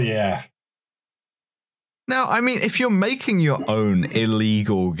 Oh, hell yeah. Now, I mean, if you're making your own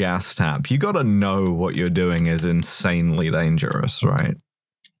illegal gas tap, you got to know what you're doing is insanely dangerous, right?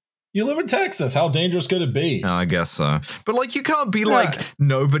 You live in Texas. How dangerous could it be? I guess so. But, you can't be like,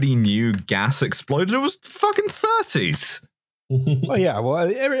 nobody knew gas exploded. It was fucking 30s. Well, yeah. Well,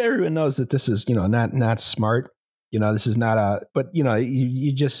 everyone knows that this is, not smart. This is not a, but,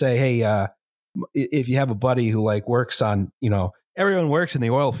 you just say, hey, if you have a buddy who, works on, everyone works in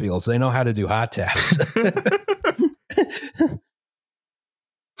the oil fields. They know how to do hot taps.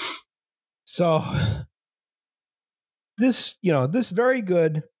 So this very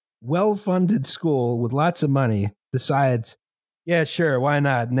good, well-funded school with lots of money decides, yeah, sure, why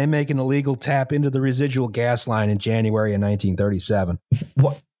not? And they make an illegal tap into the residual gas line in January of 1937.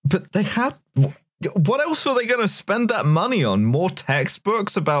 What? But they had... What else were they going to spend that money on? More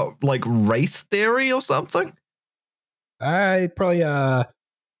textbooks about, race theory or something? We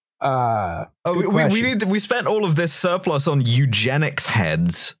spent all of this surplus on eugenics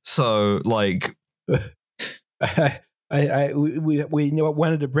heads. So, we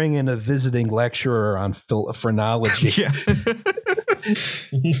wanted to bring in a visiting lecturer on phrenology. Yeah.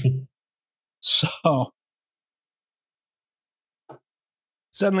 So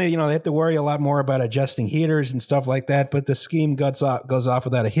suddenly, they have to worry a lot more about adjusting heaters and stuff like that. But the scheme goes off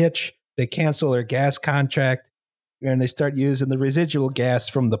without a hitch. They cancel their gas contract and they start using the residual gas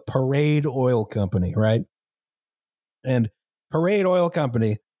from the Parade Oil Company, right? And Parade Oil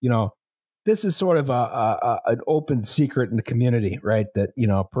Company, this is sort of an open secret in the community, right? That,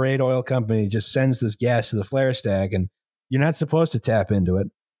 Parade Oil Company just sends this gas to the flare stack, and you're not supposed to tap into it.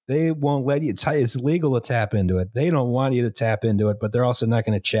 They won't let you. It's illegal to tap into it. They don't want you to tap into it, but they're also not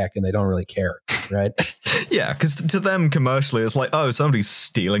going to check, and they don't really care, right? Yeah, because to them commercially, it's like, oh, somebody's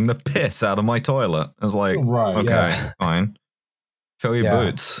stealing the piss out of my toilet. I was like, right, okay, fine. Fill your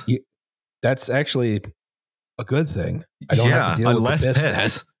boots. That's actually a good thing. I don't have to deal with less the piss.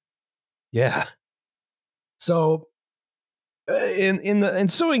 piss. Yeah. So in the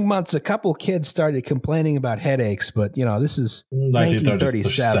ensuing months, a couple kids started complaining about headaches, but this is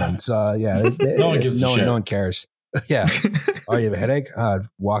 1937. So yeah, no one gives a shit. No one cares. Yeah. Oh, you have a headache?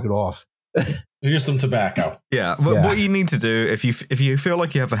 Walk it off. Here's some tobacco. Yeah, but what you need to do if you feel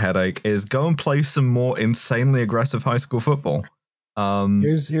like you have a headache is go and play some more insanely aggressive high school football.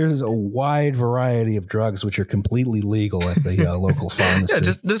 Here's a wide variety of drugs which are completely legal at the local pharmacy.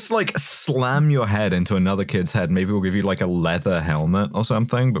 Yeah, just like slam your head into another kid's head. Maybe we'll give you like a leather helmet or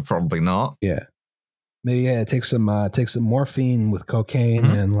something, but probably not. Yeah, maybe take some morphine with cocaine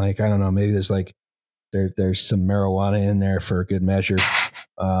and I don't know. Maybe there's there's some marijuana in there for a good measure.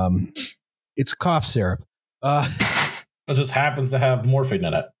 It's cough syrup. It just happens to have morphine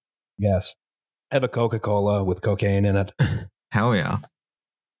in it. Yes, have a Coca-Cola with cocaine in it. Hell yeah.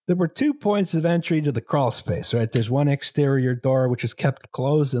 There were 2 points of entry to the crawl space, right? There's one exterior door, which is kept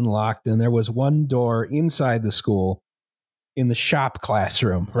closed and locked, and there was one door inside the school in the shop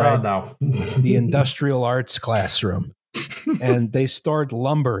classroom, right? Oh, no. The industrial arts classroom. And they stored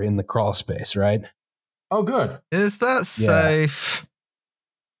lumber in the crawl space, right? Oh, good. Is that safe?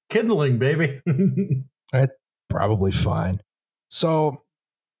 Kindling, baby. That's probably fine. So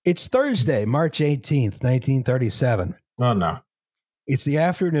it's Thursday, March 18th, 1937. Oh, no. It's the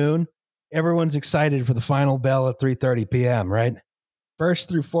afternoon. Everyone's excited for the final bell at 3:30 p.m., right? First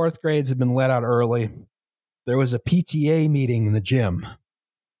through fourth grades have been let out early. There was a PTA meeting in the gym.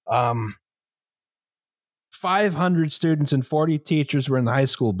 500 students and 40 teachers were in the high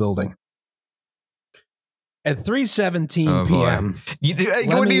school building. At 3:17 p.m.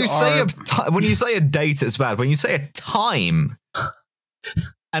 When you say a date, it's bad. When you say a time,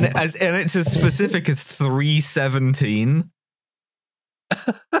 and it's as specific as 3:17.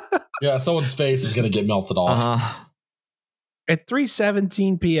 Yeah, someone's face is going to get melted off. At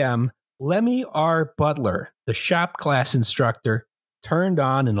 3:17 p.m., Lemmy R. Butler, the shop class instructor, turned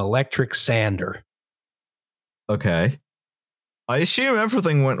on an electric sander. Okay. I assume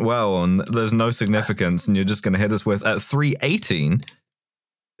everything went well and there's no significance, and you're just going to hit us with at 3:18.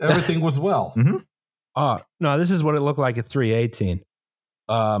 Everything was well. Oh, no, this is what it looked like at 3:18.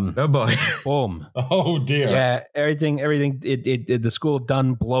 Oh boy. Boom. Oh dear. Yeah, everything, the school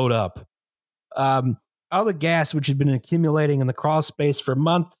done blowed up. All the gas which had been accumulating in the crawl space for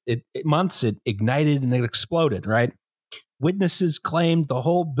months, it ignited and it exploded, right? Witnesses claimed the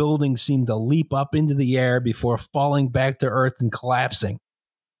whole building seemed to leap up into the air before falling back to earth and collapsing.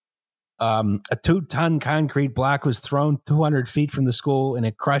 A 2-ton concrete block was thrown 200 feet from the school, and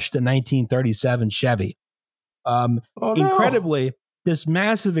it crushed a 1937 Chevy. Incredibly, this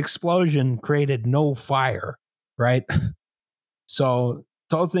massive explosion created no fire, right? So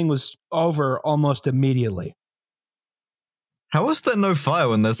the whole thing was over almost immediately. How is there no fire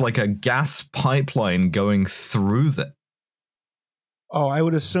when there's like a gas pipeline going through that? Oh, I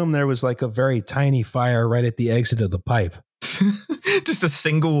would assume there was like a very tiny fire right at the exit of the pipe. Just a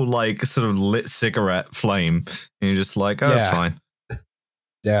single, like, sort of lit cigarette flame. And you're just like, oh, it's fine.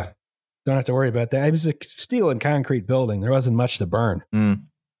 Yeah. Don't have to worry about that. It was a steel and concrete building. There wasn't much to burn.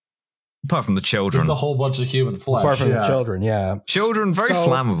 Apart from the children. Just a whole bunch of human flesh. Apart from the children, yeah. Children, very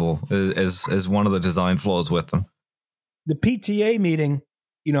flammable, is one of the design flaws with them. The PTA meeting,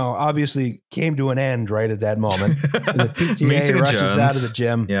 obviously came to an end right at that moment. And the PTA rushes out of the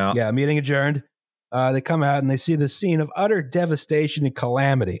gym. Yeah, meeting adjourned. They come out and they see the scene of utter devastation and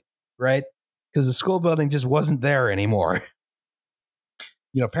calamity, right? Because the school building just wasn't there anymore.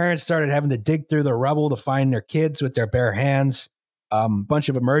 Parents started having to dig through the rubble to find their kids with their bare hands. A bunch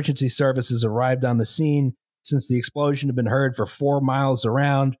of emergency services arrived on the scene since the explosion had been heard for 4 miles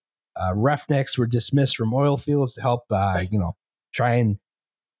around. Roughnecks were dismissed from oil fields to help, try and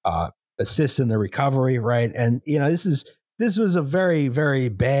assist in the recovery, right? And this was a very, very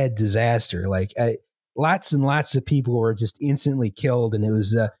bad disaster. Like lots and lots of people were just instantly killed, and it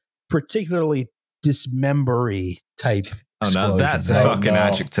was a particularly dismembery type. Oh no, that's a fucking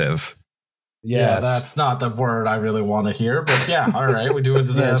adjective. Yes. Yeah, that's not the word I really want to hear, but yeah, all right, we do a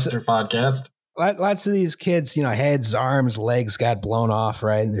disaster podcast. Lots of these kids, heads, arms, legs got blown off,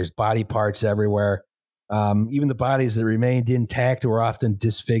 right? And there's body parts everywhere. Even the bodies that remained intact were often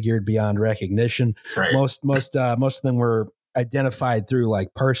disfigured beyond recognition. Right. Most of them were identified through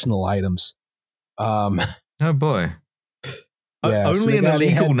like personal items. Oh boy. Yeah, Only an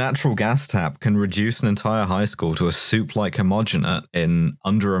illegal natural gas tap can reduce an entire high school to a soup-like homogenate in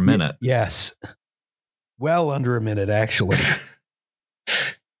under a minute. Yes. Well under a minute, actually.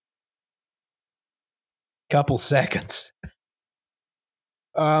 Couple seconds.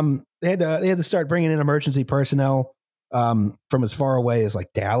 They had to start bringing in emergency personnel from as far away as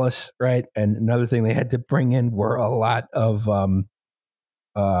like Dallas, right? And another thing they had to bring in were a lot of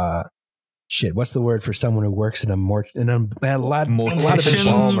what's the word for someone who works in a lot of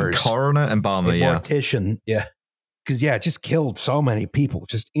embalmers, coroner, embalmer, mortician, yeah. Because it just killed so many people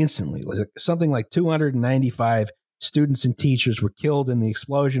just instantly. Like, something like 295 students and teachers were killed in the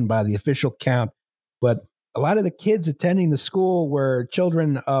explosion by the official count, but a lot of the kids attending the school were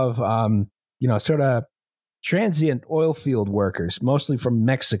children of, sort of transient oil field workers, mostly from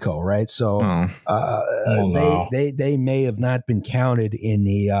Mexico, right? So they may have not been counted in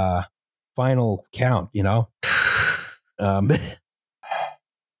the final count,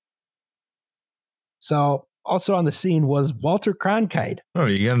 So also on the scene was Walter Cronkite. Oh,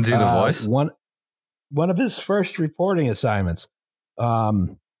 you going to do the voice? One of his first reporting assignments. I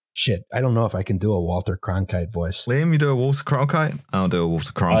don't know if I can do a Walter Cronkite voice. Liam, you do a Walter Cronkite? I'll do a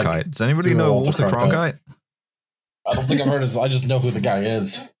Walter Cronkite. Does anybody know Walter Cronkite? I don't think I've heard his. I just know who the guy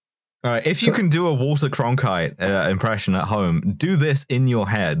is. All right, if you can do a Walter Cronkite impression at home, do this in your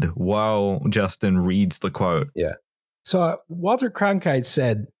head while Justin reads the quote. Yeah. So Walter Cronkite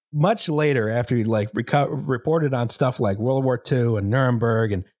said much later, after he reported on stuff like World War II and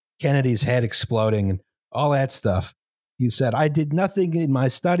Nuremberg and Kennedy's head exploding and all that stuff, he said, "I did nothing in my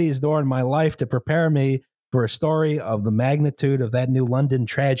studies nor in my life to prepare me for a story of the magnitude of that New London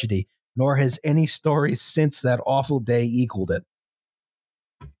tragedy, nor has any story since that awful day equaled it."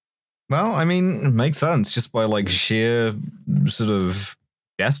 Well, I mean, it makes sense just by like sheer sort of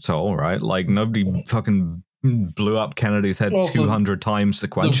death toll, right? Like nobody fucking blew up Kennedy's head 200 times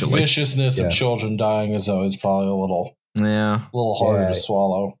sequentially. The viciousness of children dying is always probably a little harder to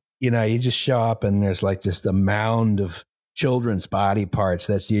swallow. You just show up and there's like just a mound of children's body parts.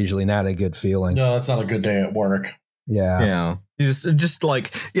 That's usually not a good feeling. No, that's not a good day at work. Yeah. You just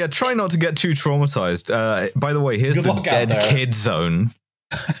like, try not to get too traumatized. By the way, here's the dead kid zone.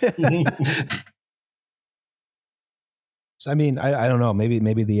 So, I mean, I don't know. Maybe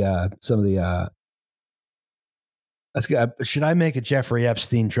the some of the should I make a Jeffrey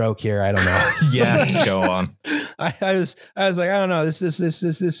Epstein joke here? I don't know. Yes, go on. I was like, I don't know. This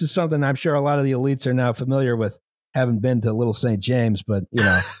is something I'm sure a lot of the elites are now familiar with. Haven't been to Little St. James, but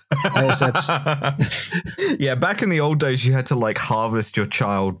I guess that's back in the old days, you had to like harvest your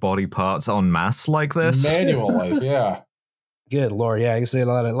child body parts en masse like this manually. Yeah. Good Lord, yeah. I guess they had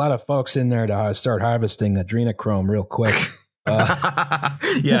a lot of folks in there to start harvesting adrenochrome real quick.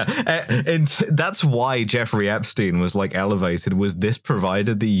 And that's why Jeffrey Epstein was like elevated. Was this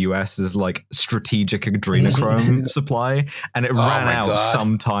provided the US's like strategic adrenochrome supply, and it ran out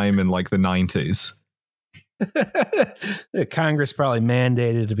sometime in like the 90s. Congress probably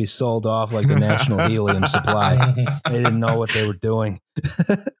mandated to be sold off like the national helium supply. They didn't know what they were doing.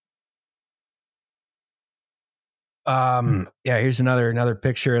 Here's another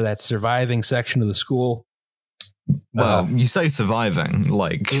picture of that surviving section of the school. Well, you say surviving,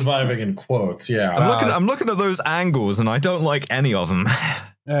 like surviving in quotes. Yeah, I'm looking at those angles, and I don't like any of them.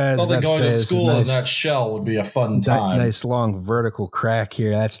 Going to school in that shell would be a fun time. Nice long vertical crack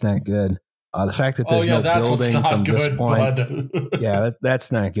here. That's not good. The fact that there's no building from this point,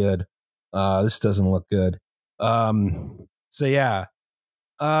 that's not good. This doesn't look good.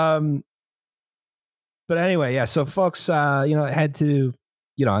 But anyway, so folks, had to,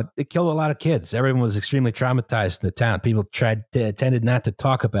 it killed a lot of kids. Everyone was extremely traumatized in the town. People tended not to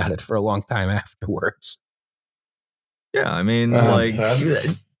talk about it for a long time afterwards. Yeah, I mean, I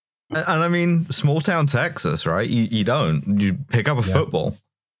mean, small town Texas, right? You pick up a football.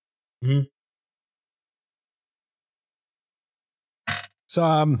 Mm-hmm.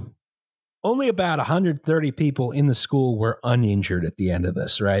 So, only about 130 people in the school were uninjured at the end of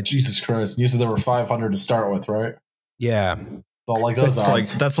this, right? Jesus Christ. You said there were 500 to start with, right? Yeah. So like those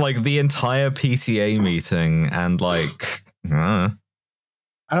odds. That's like the entire PTA meeting and like I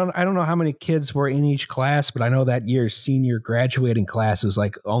don't know how many kids were in each class, but I know that year's senior graduating class was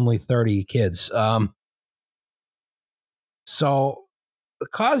like only 30 kids. So the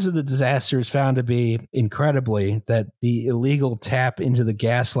cause of the disaster is found to be, incredibly, that the illegal tap into the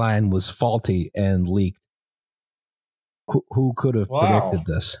gas line was faulty and leaked. Who could have predicted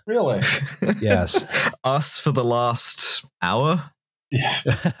this? Really? Yes. Us for the last hour? Yeah.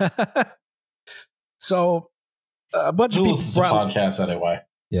 So a bunch of people brought podcasts anyway.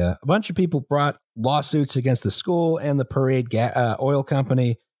 Yeah, a bunch of people brought lawsuits against the school and the Parade oil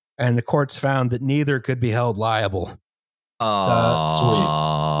company, and the courts found that neither could be held liable. Sweet.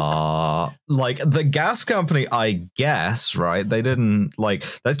 Like the gas company, I guess, right? They didn't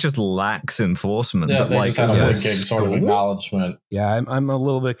that's just lax enforcement. Yeah, but they like just had a blinking sort of acknowledgement. Yeah, I'm a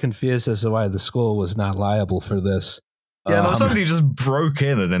little bit confused as to why the school was not liable for this. Yeah, no, somebody just broke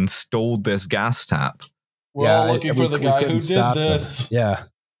in and installed this gas tap. We're all looking for the guy who did this. Yeah.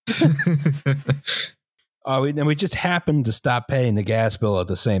 We just happened to stop paying the gas bill at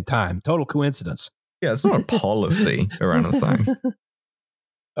the same time. Total coincidence. Yeah, it's not a policy around a thing.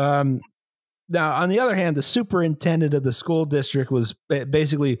 Now, on the other hand, the superintendent of the school district was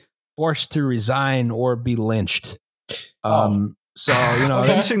basically forced to resign or be lynched. So,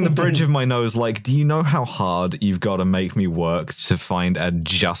 Lynching the bridge of my nose, do you know how hard you've got to make me work to find a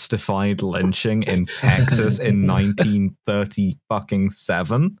justified lynching in Texas in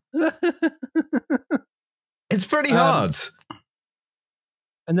 1937? It's pretty hard.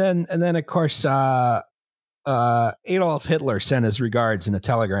 And then of course, Adolf Hitler sent his regards in a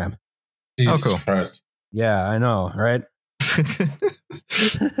telegram. Jesus Christ. Yeah, I know, right?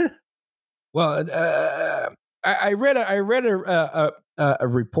 Well, I read a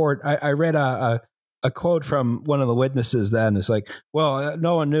report. I read a quote from one of the witnesses. Then it's like, well,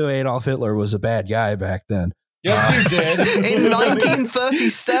 no one knew Adolf Hitler was a bad guy back then. Yes, you did. In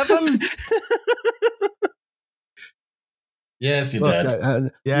 1937. Yes, you did.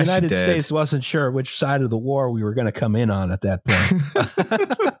 The United States wasn't sure which side of the war we were going to come in on at that point.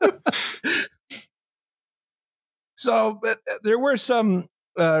 So there were some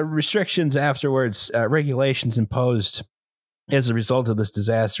restrictions afterwards, regulations imposed as a result of this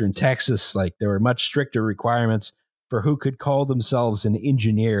disaster in Texas. Like there were much stricter requirements for who could call themselves an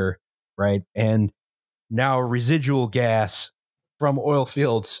engineer, right? And now residual gas from oil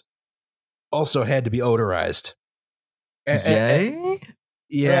fields also had to be odorized. Yay?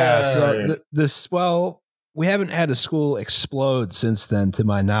 Yeah. So we haven't had a school explode since then, to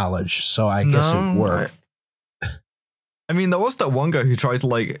my knowledge. So I guess it worked. I mean, there was that one guy who tried to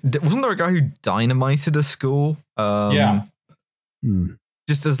wasn't there a guy who dynamited a school? Yeah.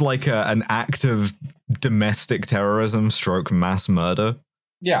 Just as an act of domestic terrorism / mass murder.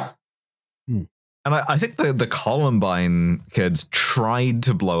 Yeah. And I think the Columbine kids tried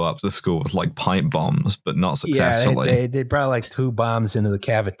to blow up the school with pipe bombs, but not successfully. Yeah, they brought 2 bombs into the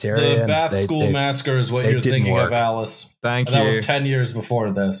cafeteria. The Bath School Massacre is what you're thinking of, Alice. Thank you. That was 10 years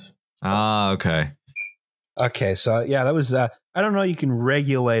before this. Ah, okay. Okay, so yeah, that was. I don't know. You can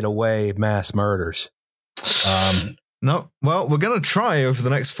regulate away mass murders. No, well, we're gonna try over the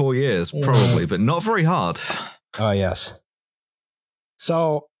next 4 years, probably, but not very hard. Oh yes.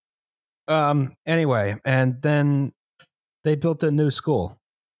 So, anyway, and then they built a new school.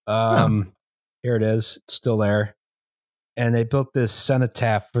 Here it is. It's still there, and they built this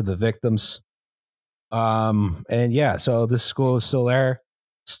cenotaph for the victims. And yeah, so this school is still there.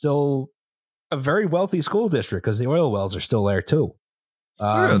 Still a very wealthy school district because the oil wells are still there too.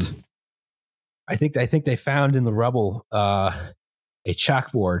 Good. I think they found in the rubble a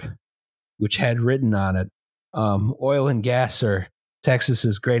chalkboard which had written on it, "Oil and gas are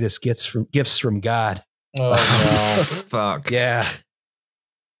Texas's greatest gifts from God." Oh no! Fuck yeah.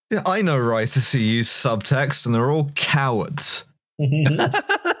 Yeah, I know writers who use subtext, and they're all cowards.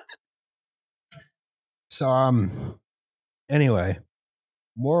 So anyway.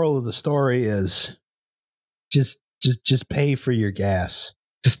 Moral of the story is just pay for your gas.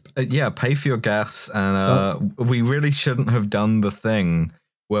 Just pay for your gas, and we really shouldn't have done the thing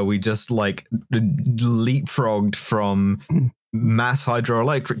where we just leapfrogged from mass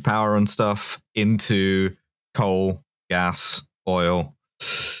hydroelectric power and stuff into coal, gas, oil.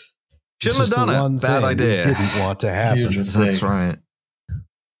 Shouldn't have done it. Bad idea. Didn't want to happen. That's right.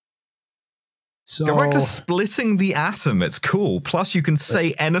 So, go back to splitting the atom. It's cool. Plus, you can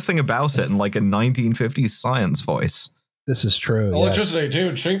say anything about it in a 1950s science voice. This is true. Electricity,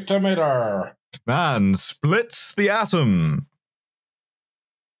 dude. Cheap tomato. Man splits the atom.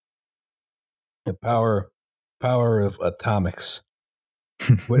 The power of atomics.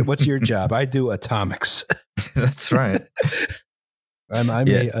 What's your job? I do atomics. That's right. I'm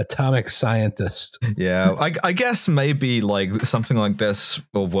a atomic scientist. Yeah, I guess maybe something like this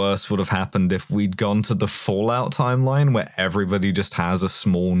or worse would have happened if we'd gone to the Fallout timeline where everybody just has a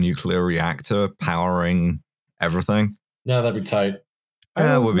small nuclear reactor powering everything. Yeah, that'd be tight.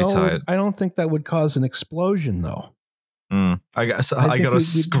 Yeah, it would be tight. I don't think that would cause an explosion, though. I guess I gotta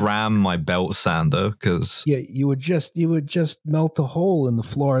scram my belt sander because you would just melt a hole in the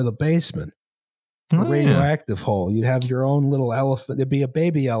floor of the basement, a radioactive hole. You'd have your own little elephant. It'd be a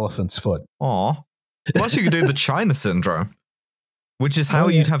baby elephant's foot. Aw. Plus, you could do the China syndrome, which is how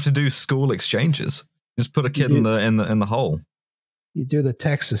you'd have to do school exchanges. Just put a kid in the hole. You do the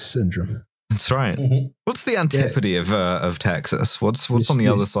Texas syndrome. That's right. What's the antipode of Texas? What's on the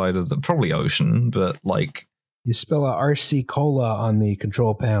other side of the probably ocean, but like. You spill a RC Cola on the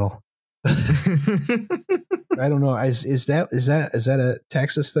control panel. I don't know. Is that a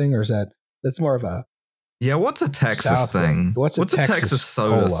Texas thing, or that's more of a what's a Texas thing? What's a Texas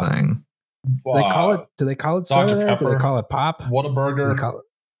soda Cola thing? Do they call it soda there? Do they call it pop? Whataburger.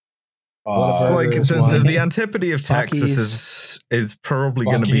 So like the antipode of Texas is probably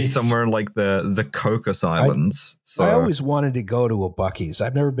going to be somewhere like the Cocos Islands. So I always wanted to go to a Buc-ee's.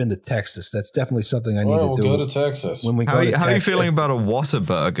 I've never been to Texas. That's definitely something I need to do. We'll go to Texas. When we how are you feeling about a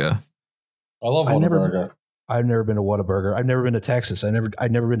Whataburger? I love Whataburger. I've never been to Whataburger. I've never been to Texas.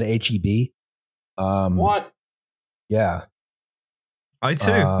 I've never been to HEB. What? Yeah. I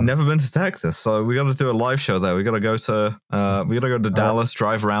too never been to Texas, so we got to do a live show there. We got to go to Dallas,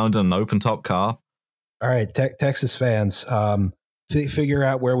 drive around in an open top car. All right, Texas fans, figure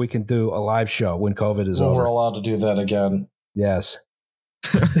out where we can do a live show when COVID is over. We're allowed to do that again. Yes.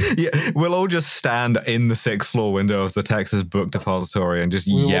 We'll all just stand in the 6th floor window of the Texas Book Depository and just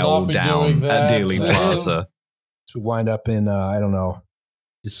yell down at Dealey Plaza. So we wind up in I don't know,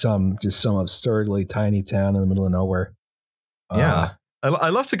 just some absurdly tiny town in the middle of nowhere. Yeah. I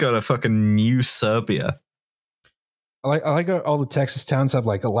love to go to fucking New Serbia. I like all the Texas towns have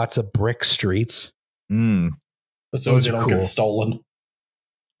like lots of brick streets. So they don't get stolen.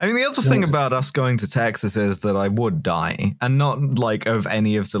 I mean, the other thing about us going to Texas is that I would die, and not like of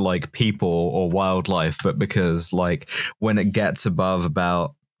any of the like people or wildlife, but because like when it gets above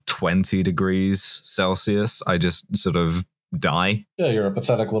about 20 degrees Celsius, I just sort of die. Yeah, you're a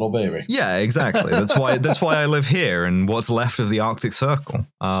pathetic little baby. Yeah, exactly. That's why I live here and what's left of the Arctic Circle.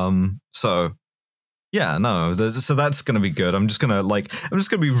 So yeah, no, so that's gonna be good. I'm just gonna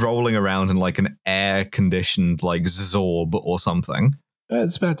be rolling around in like an air conditioned like Zorb or something. I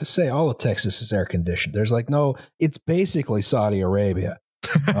was about to say all of Texas is air conditioned. There's like it's basically Saudi Arabia.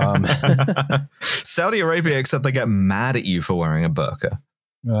 Saudi Arabia, except they get mad at you for wearing a burqa.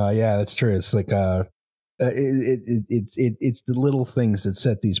 Yeah, that's true. It's like it's the little things that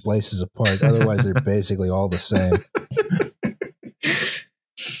set these places apart. Otherwise, they're basically all the same.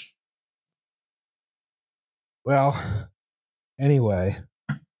 Well, anyway,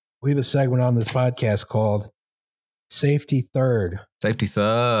 we have a segment on this podcast called Safety Third. Safety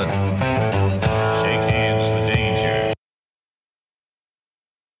Third. Shake hands with danger.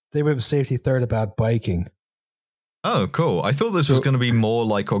 They have a Safety Third about biking. Oh, cool. I thought this was going to be more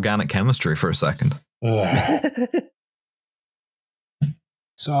like organic chemistry for a second.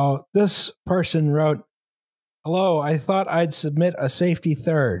 So this person wrote, "Hello, I thought I'd submit a Safety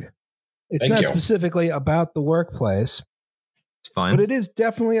Third. It's not specifically about the workplace. It's fine. But it is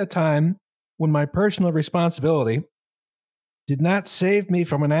definitely a time when my personal responsibility did not save me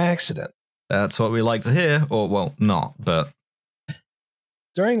from an accident." That's what we like to hear, or well, not, but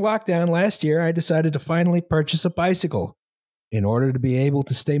during lockdown last year, I decided to finally purchase a bicycle in order to be able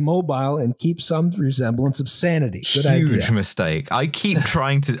to stay mobile and keep some resemblance of sanity. Good huge idea. Mistake. I keep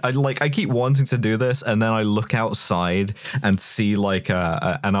I keep wanting to do this, and then I look outside and see like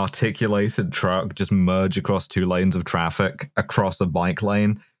an articulated truck just merge across 2 lanes of traffic across a bike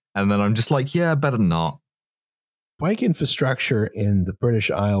lane, and then I'm just like, yeah, better not. Bike infrastructure in the British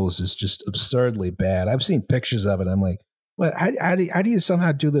Isles is just absurdly bad. I've seen pictures of it. I'm like, what? How do you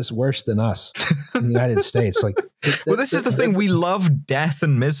somehow do this worse than us in the United States? Like, well, this is the thing. We love death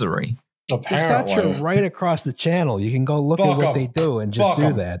and misery. Apparently, the Dutch are right across the channel. You can go look at what they do and just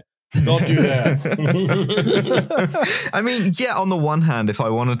do that. Don't do that. I mean, yeah, on the one hand, if I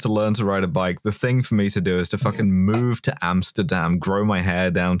wanted to learn to ride a bike, the thing for me to do is to fucking move to Amsterdam, grow my hair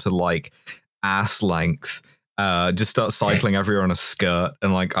down to like ass length, just start cycling everywhere on a skirt,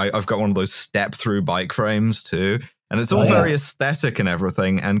 and like I've got one of those step through bike frames too. And it's all very aesthetic and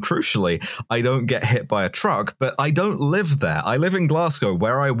everything. And crucially, I don't get hit by a truck, but I don't live there. I live in Glasgow,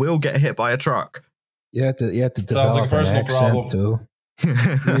 where I will get hit by a truck. You have to develop sounds like a personal problem too.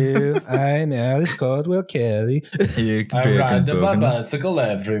 I know this code will carry. You can I ride my bicycle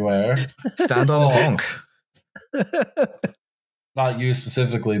everywhere. Stand on honk. Not you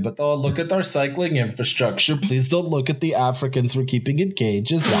specifically, but look at our cycling infrastructure. Please don't look at the Africans we're keeping in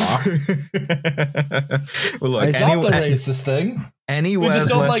cages. Well, look, it's not the racist thing. Anywhere's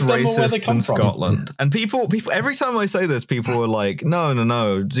don't less like them where they racist come than from. Scotland. And people, every time I say this, people are like, no,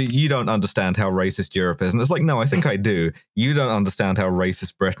 you don't understand how racist Europe is. And it's like, no, I think I do. You don't understand how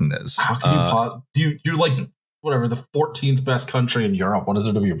racist Britain is. How can you pause? You're like, whatever, the 14th best country in Europe. What is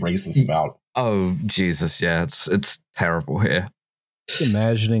there to be racist about? Oh, Jesus, yeah, it's terrible here. Just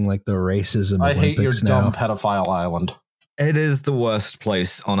imagining like the racism I hate your Olympics now. dumb pedophile island. It is the worst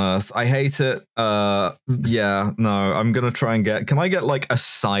place on earth. I hate it. Yeah, no, I'm gonna try and can I get like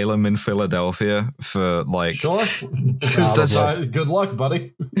asylum in Philadelphia for like Sure. Good luck,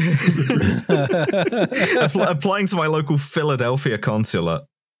 buddy. applying to my local Philadelphia consulate.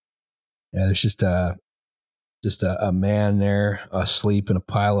 Yeah, there's just a man there asleep in a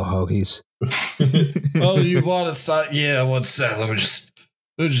pile of hoagies. Oh, you want a side? Yeah, one sec. Let me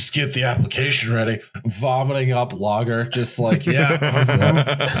just get the application ready. Vomiting up lager, just like,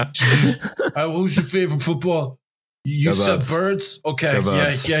 yeah. Who's your favorite football? You said Birds? Okay,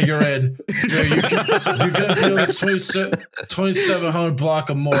 yeah, you're in. Yeah, you're gonna be on the 2700 block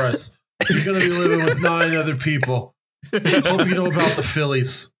of Morris. You're gonna be living with 9 other people. Hope you know about the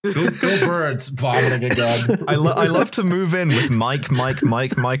Phillies. Go Birds. Vomiting again. I love to move in with Mike, and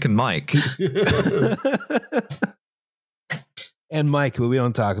Mike. And Mike, but we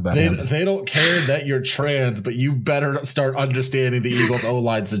don't talk about him. They don't care that you're trans, but you better start understanding the Eagles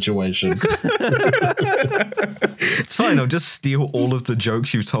O-line situation. It's fine. I'll just steal all of the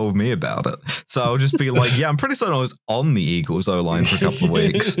jokes you told me about it. So I'll just be like, yeah, I'm pretty certain I was on the Eagles O-line for a couple of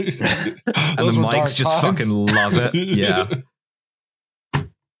weeks. And the Mikes just fucking love it. Yeah.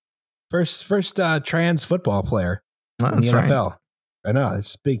 First trans football player in That's the right. NFL. I know,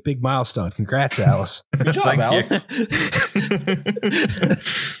 it's a big milestone. Congrats, Alice. Good job, Alice.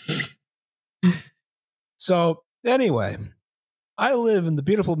 So anyway, I live in the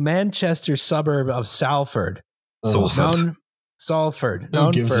beautiful Manchester suburb of Salford. Salford. Salford.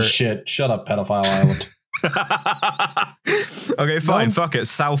 Who gives a shit? Shut up, pedophile island. Okay, fine. Fuck it.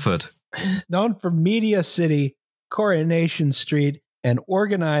 Salford. Known for Media City, Coronation Street, and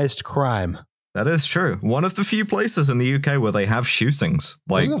organized crime. That is true. One of the few places in the UK where they have shootings.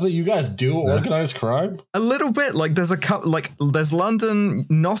 I was Like gonna say, you guys do organized crime? a little bit. Like there's there's London,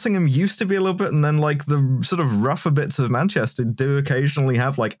 Nottingham used to be a little bit, and then like the sort of rougher bits of Manchester do occasionally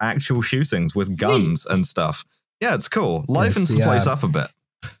have like actual shootings with guns and stuff. Yeah, it's cool. Livens the place up a bit.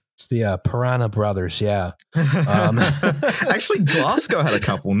 It's the Piranha Brothers, yeah. Actually, Glasgow had a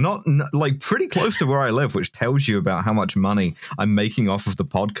couple, not like pretty close to where I live, which tells you about how much money I'm making off of the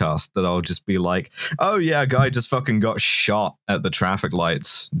podcast. That I'll just be like, oh yeah, a guy just fucking got shot at the traffic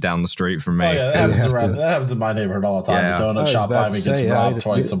lights down the street from me. Oh, yeah, that happens in my neighborhood all the time. Yeah. The donut shop by me gets robbed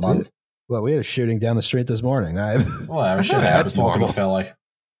twice a month. Well, we had a shooting down the street this morning. Well, shit happens. Welcome to Philly.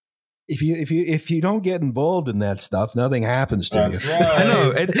 If you don't get involved in that stuff, nothing happens to you. Right. I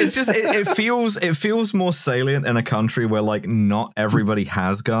know it's just it feels more salient in a country where like not everybody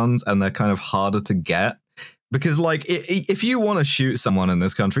has guns and they're kind of harder to get, because like if you want to shoot someone in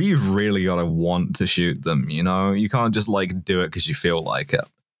this country, you've really got to want to shoot them. You know, you can't just like do it because you feel like it.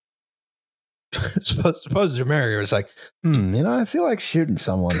 Suppose America was like, I feel like shooting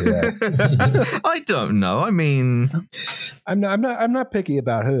someone today. I don't know. I mean, I'm not picky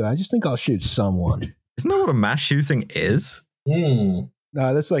about who. I just think I'll shoot someone. isn't that what a mass shooting is? No,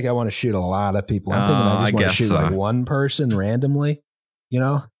 that's like I want to shoot a lot of people. I'm thinking I just want to shoot like one person randomly. You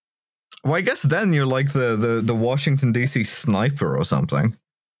know? Well, I guess then you're like the Washington DC sniper or something.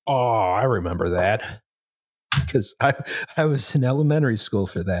 Oh, I remember that because I was in elementary school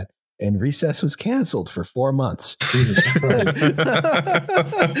for that. And recess was canceled for 4 months. Jesus Christ.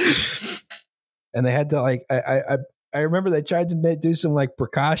 And they had to like I remember they tried to do some like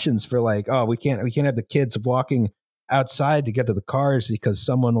precautions for like, oh, we can't have the kids walking outside to get to the cars because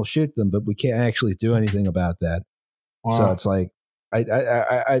someone will shoot them, but we can't actually do anything about that. Wow. So it's like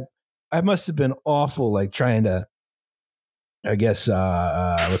I must have been awful, like trying to, I guess,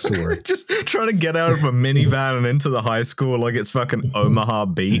 what's the word? Just trying to get out of a minivan and into the high school like it's fucking Omaha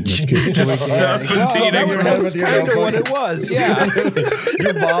Beach. Serpentining. That was kind of what it was, yeah.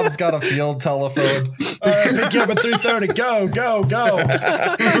 Your mom's got a field telephone. All right, pick you up at 3:30. Go.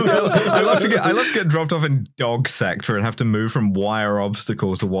 I love to get dropped off in dog sector and have to move from wire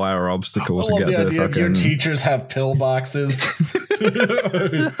obstacle to wire obstacle to get to the fucking... Your teachers have pillboxes.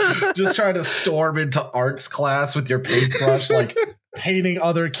 Just trying to storm into arts class with your paintbrush, like painting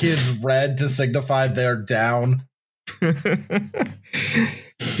other kids red to signify they're down.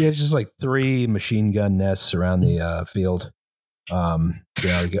 Yeah, just like 3 machine gun nests around the field.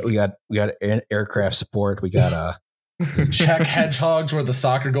 We got aircraft support. We got check hedgehogs where the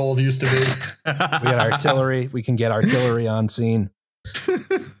soccer goals used to be. We got artillery. We can get artillery on scene.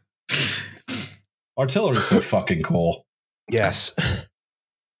 Artillery's so fucking cool. Yes.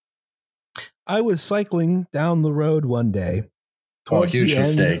 I was cycling down the road one day towards huge the end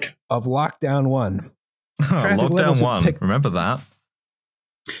mistake. of Lockdown 1. Lockdown 1. Remember that?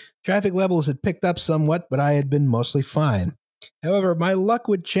 Traffic levels had picked up somewhat, but I had been mostly fine. However, my luck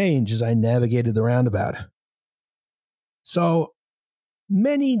would change as I navigated the roundabout. So,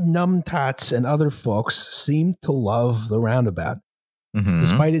 many numbtots and other folks seemed to love the roundabout,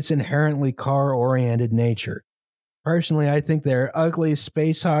 despite its inherently car-oriented nature. Personally, I think they're ugly,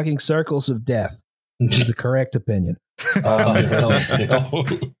 space-hogging circles of death, which is the correct opinion. That's how I really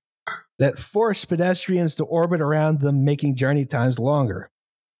feel. That force pedestrians to orbit around them, making journey times longer.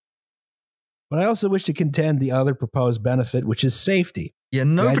 But I also wish to contend the other proposed benefit, which is safety. Yeah,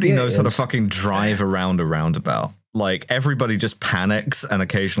 nobody idea knows how to is- fucking drive around a roundabout. Like, everybody just panics and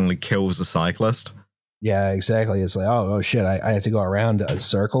occasionally kills a cyclist. Yeah, exactly. It's like, oh shit, I have to go around a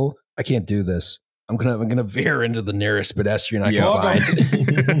circle. I can't do this. I'm gonna veer into the nearest pedestrian I can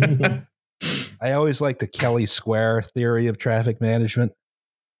find. I always like the Kelly Square theory of traffic management.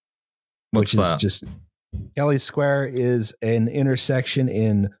 What's which is that? just Kelly Square is an intersection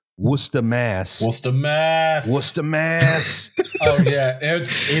in Worcester, Mass. Worcester, Mass. Worcester, Mass. Oh yeah, it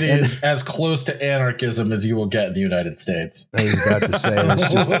is as close to anarchism as you will get in the United States. I was about to say,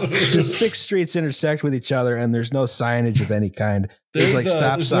 it's just 6 streets intersect with each other, and there's no signage of any kind. There's like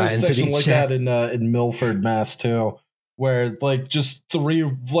stop there's signs a section at like each that in Milford, Mass too, where like just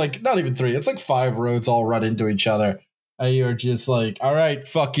 3, like not even 3, it's like 5 roads all run into each other. And you're just like, all right,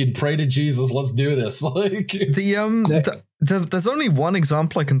 fucking pray to Jesus, let's do this. Like There's only one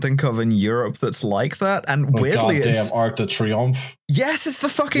example I can think of in Europe that's like that, and weirdly, goddamn it's Arc de Triomphe. yes, it's the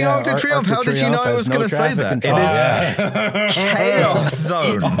fucking Yeah, Arc de Triomphe. Arc How de did you know Triomphe I has was no going to say traffic that? It control. is chaos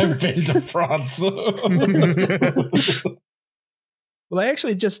zone. I've been to France. Well, they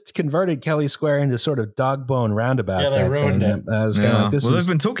actually just converted Kelly Square into sort of dog bone roundabout. Yeah, they type ruined thing. it. I was kind of Yeah. like, this Well, is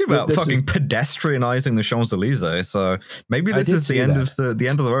they've been talking about this fucking is- pedestrianizing the Champs-Elysees, so maybe I this did is the see end that. of the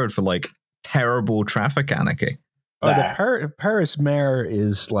end of the road for like terrible traffic anarchy. Oh, the Paris mayor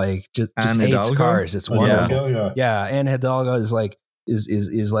is like just Anne hates Hidalgo? cars. It's Oh, wonderful. yeah. Yeah, Anne Hidalgo is like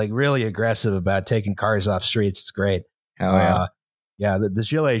is like really aggressive about taking cars off streets. It's great. Hell yeah. Yeah. The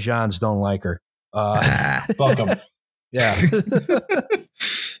Gilets Jaunes don't like her. Fuck 'em. Yeah.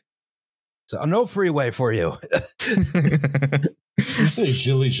 So no freeway for you. You say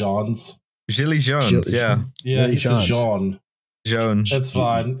Gilles Jaunes? Gilles Jaunes, Gilles- yeah. Yeah, Gilles he says Jaunes. Jean. Jones. It's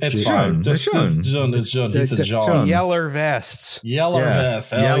fine. It's Jean. fine. Just Jean. Jean. It's Jean. He said The Jean. Yeller vests. Yeller Yeah.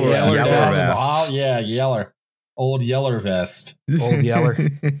 vest. Hell Yeller- yeah. Yeller Yeah. vests. Oh, yeah, Yeller. Old Yeller vest. Old Yeller.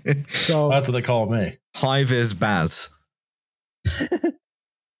 So That's what they call me. High vis Baz.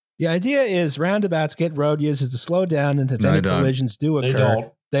 the idea is roundabouts get road users to slow down, and if No, any they don't. collisions do They occur,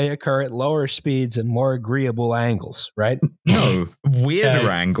 don't. they occur at lower speeds and more agreeable angles, right? No, weirder Okay.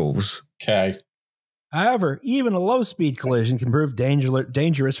 angles. Okay. However, even a low-speed collision can prove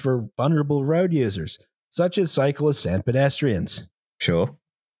dangerous for vulnerable road users, such as cyclists and pedestrians. Sure.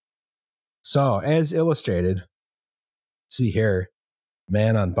 So, as illustrated, see here,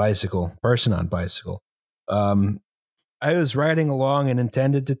 person on bicycle. I was riding along and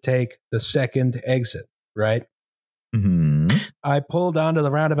intended to take the second exit, right? Hmm. I pulled onto the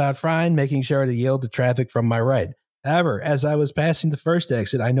roundabout fine, making sure to yield to traffic from my right. However, as I was passing the first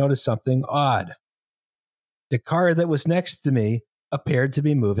exit, I noticed something odd. The car that was next to me appeared to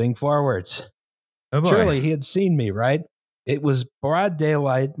be moving forwards. Oh boy. Surely he had seen me, right? It was broad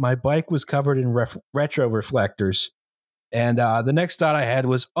daylight. My bike was covered in retro reflectors. And the next thought I had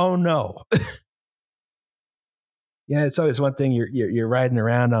was, oh no. Yeah, it's always one thing. You're riding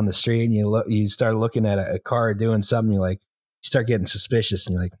around on the street and you start looking at a car doing something. You start getting suspicious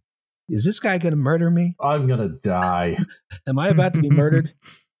and you're like, is this guy going to murder me? I'm going to die. Am I about to be murdered?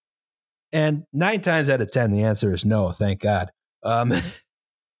 And 9 times out of 10, the answer is no, thank God.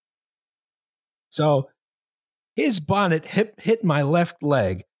 So his bonnet hit my left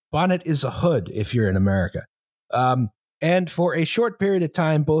leg. Bonnet is a hood if you're in America. And for a short period of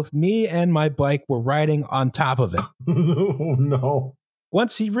time, both me and my bike were riding on top of it. Oh, no.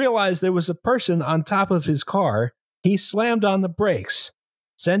 Once he realized there was a person on top of his car, he slammed on the brakes,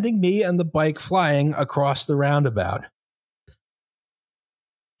 sending me and the bike flying across the roundabout.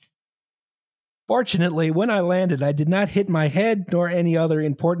 Fortunately, when I landed, I did not hit my head nor any other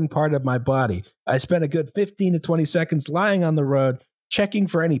important part of my body. I spent a good 15 to 20 seconds lying on the road, checking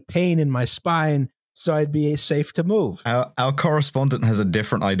for any pain in my spine so I'd be safe to move. Our correspondent has a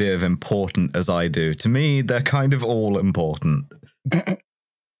different idea of important as I do. To me, they're kind of all important.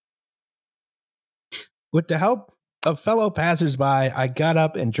 With the help of fellow passersby, I got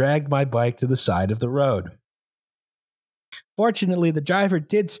up and dragged my bike to the side of the road. Fortunately, the driver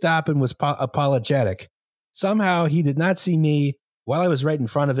did stop and was apologetic. Somehow, he did not see me while I was right in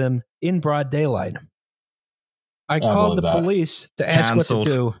front of him in broad daylight. I called the police to ask what to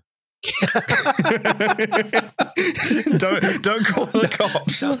do. don't call the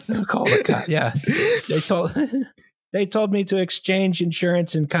cops. Don't call the cops. Yeah, they told me to exchange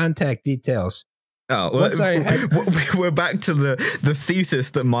insurance and contact details. Oh, we're back to the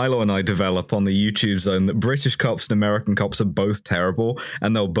thesis that Milo and I develop on the YouTube zone that British cops and American cops are both terrible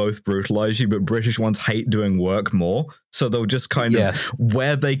and they'll both brutalize you, but British ones hate doing work more. So they'll just kind of,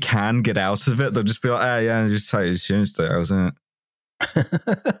 where they can get out of it, they'll just be like, yeah, just say insurance details, isn't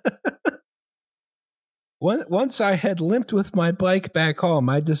it? Once I had limped with my bike back home,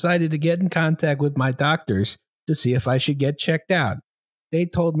 I decided to get in contact with my doctors to see if I should get checked out. They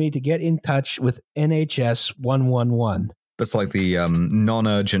told me to get in touch with NHS 111. That's like the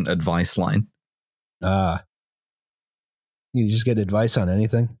non-urgent advice line. You just get advice on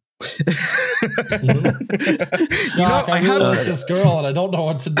anything? I have this girl and I don't know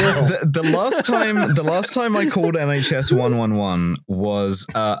what to do. The last time I called NHS 111 was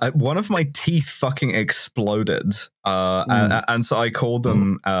one of my teeth fucking exploded, and so I called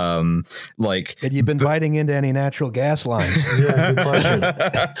them like. Had you been biting into any natural gas lines? Yeah, good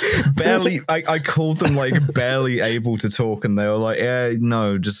question. Barely. I called them like barely able to talk, and they were like, "Yeah,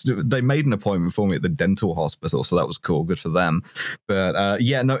 no, just." They made an appointment for me at the dental hospital, so that was cool, good for them. But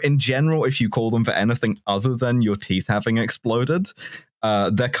yeah, no. In general, if you call them for anything other than your teeth having exploded,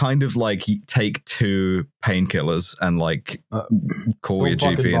 they're kind of like take 2 painkillers and like call your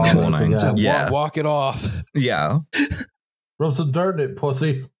GP in the morning. Yeah. Walk it off. Yeah. Rub some dirt in it,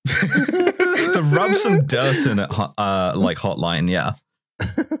 pussy. The rub some dirt in it like hotline, yeah.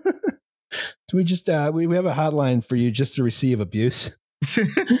 We just we have a hotline for you just to receive abuse.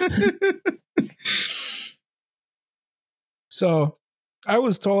 So I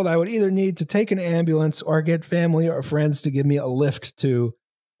was told I would either need to take an ambulance or get family or friends to give me a lift to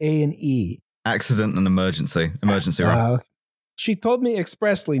A&E. Accident and emergency. Emergency, right? She told me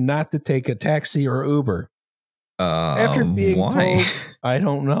expressly not to take a taxi or Uber. After being told, I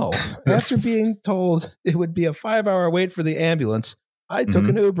don't know. After being told it would be a 5-hour wait for the ambulance, I took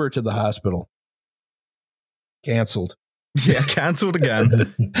an Uber to the hospital. Canceled. Yeah, canceled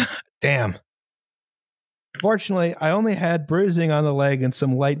again. Damn. Fortunately, I only had bruising on the leg and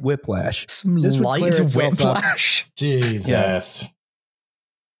some light whiplash. This light whiplash? Jesus.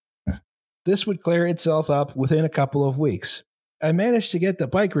 Yeah. This would clear itself up within a couple of weeks. I managed to get the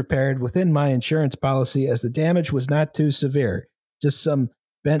bike repaired within my insurance policy as the damage was not too severe, just some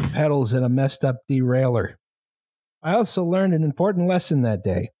bent pedals and a messed up derailleur. I also learned an important lesson that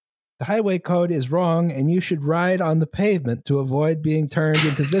day. The highway code is wrong, and you should ride on the pavement to avoid being turned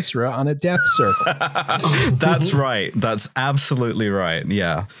into viscera on a death circle. That's right. That's absolutely right.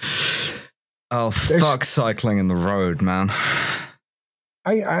 Yeah. Oh, fuck cycling in the road, man.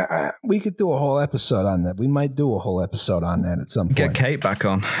 We could do a whole episode on that. We might do a whole episode on that at some point. Get Kate back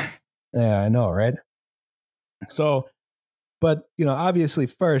on. Yeah, I know, right? So, but, obviously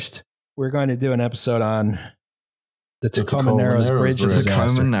first, we're going to do an episode on the Tacoma Narrows Bridge disaster.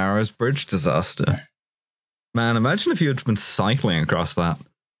 Tacoma Narrows Bridge disaster. Man, imagine if you had been cycling across that.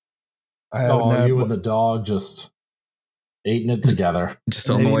 You and the dog just eating it together. Just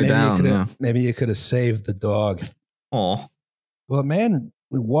on the way down. Maybe you could have saved the dog. Oh. Well, man,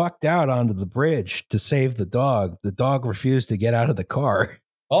 we walked out onto the bridge to save the dog. The dog refused to get out of the car.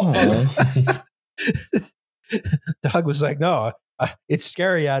 Uh-oh. Dog was like, no, it's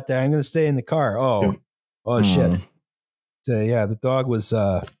scary out there. I'm going to stay in the car. Oh, shit. So, yeah, the dog was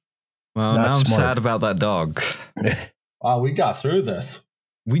well, now I'm sad about that dog. Wow, we got through this.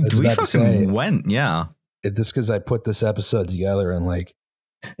 We fucking went, yeah. This because I put this episode together in like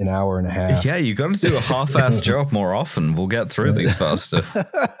an hour and a half. Yeah, you got to do a half-ass job more often. We'll get through these faster.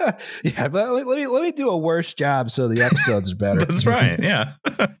 Yeah, but let me do a worse job so the episodes are better. That's right. Yeah.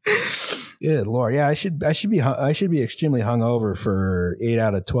 Good Lord. Yeah, I should be extremely hungover for 8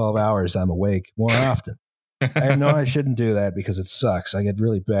 out of 12 hours. I'm awake more often. I know I shouldn't do that because it sucks. I get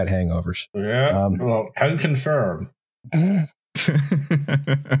really bad hangovers. Yeah. Well, can confirm.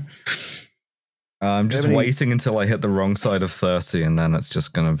 I'm just waiting until I hit the wrong side of 30, and then it's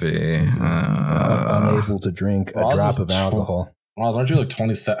just going to be unable to drink a drop of alcohol. Well, aren't you like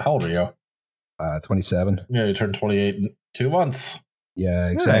 27? How old are you? 27. Yeah, you turned 28 in 2 months. Yeah,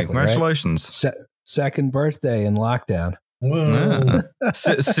 exactly. Hey, congratulations. Right? Second birthday in lockdown. Yeah.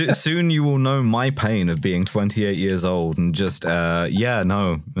 Soon you will know my pain of being 28 years old and just, it's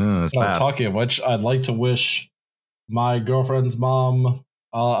bad. Talking of which, I'd like to wish my girlfriend's mom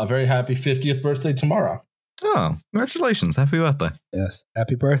a very happy 50th birthday tomorrow. Oh, congratulations. Happy birthday. Yes,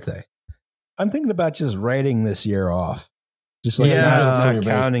 happy birthday. I'm thinking about just writing this year off. Just like Yeah. not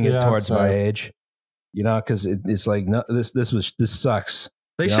counting it Yeah, towards that's my fair. age. You know, because it's like no, this sucks.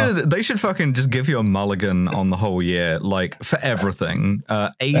 They should fucking just give you a mulligan on the whole year, like for everything.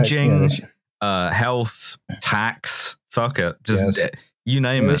 Aging, they should- health, tax, fuck it. Just Yes. you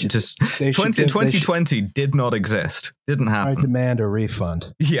name They it. should- Just they should give- 2020 did not exist. Didn't I happen. demand a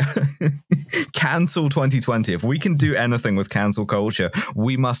refund. Yeah. Cancel 2020. If we can do anything with cancel culture,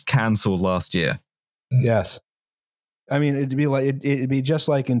 we must cancel last year. Yes. I mean, it'd be like it'd be just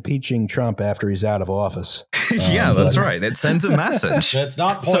like impeaching Trump after he's out of office. Yeah, that's but- right. It sends a message. That's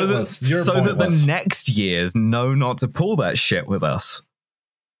not so pointless. that, You're so that pointless. the next years know not to pull that shit with us.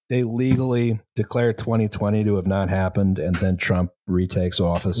 They legally declare 2020 to have not happened, and then Trump retakes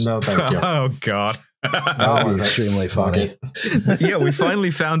office. No, thank you. Oh, God. That would be that's- extremely fuck funny. it. Yeah, we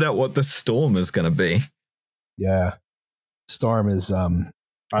finally found out what the storm is going to be. Yeah. Storm is I'm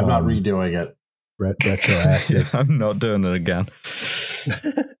not redoing it. retroactive. I'm not doing it again.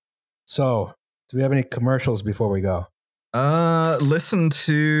 So, do we have any commercials before we go? Listen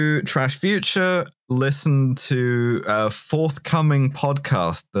to Trash Future. Listen to a forthcoming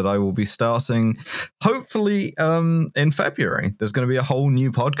podcast that I will be starting hopefully in February. There's going to be a whole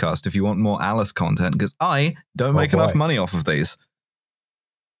new podcast if you want more Alice content, because I don't make enough boy. money off of these.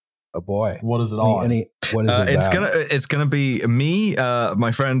 Oh boy. What is it all? What is it about? It's gonna be me,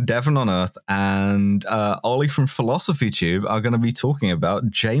 my friend Devon on Earth, and Ollie from Philosophy Tube are going to be talking about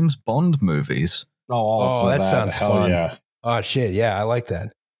James Bond movies. also that sounds Hell fun. Yeah. Oh shit, yeah, I like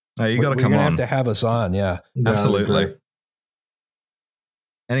that. You got to We're come gonna on. have to have us on, yeah. Absolutely.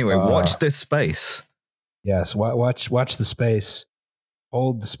 Anyway, watch Uh, this space. Yes, watch the space.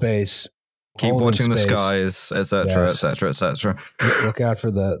 Hold the space. Keep hold in watching the space. skies, etc., Yes. etc., etc. Look out for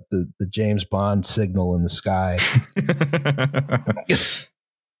the James Bond signal in the sky.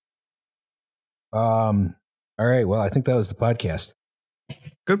 All right, well, I think that was the podcast.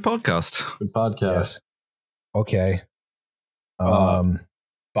 Good podcast. Good podcast. Yes. Okay.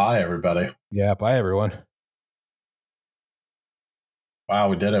 Bye, everybody. Yeah, bye everyone. Wow,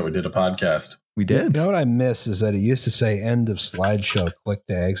 we did it. We did a podcast. We You did. know what I miss is that it used to say end of slideshow, click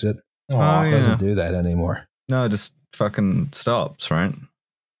to exit. Aw. Oh, It yeah. doesn't do that anymore. No, it just fucking stops, right?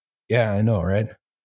 Yeah, I know, right?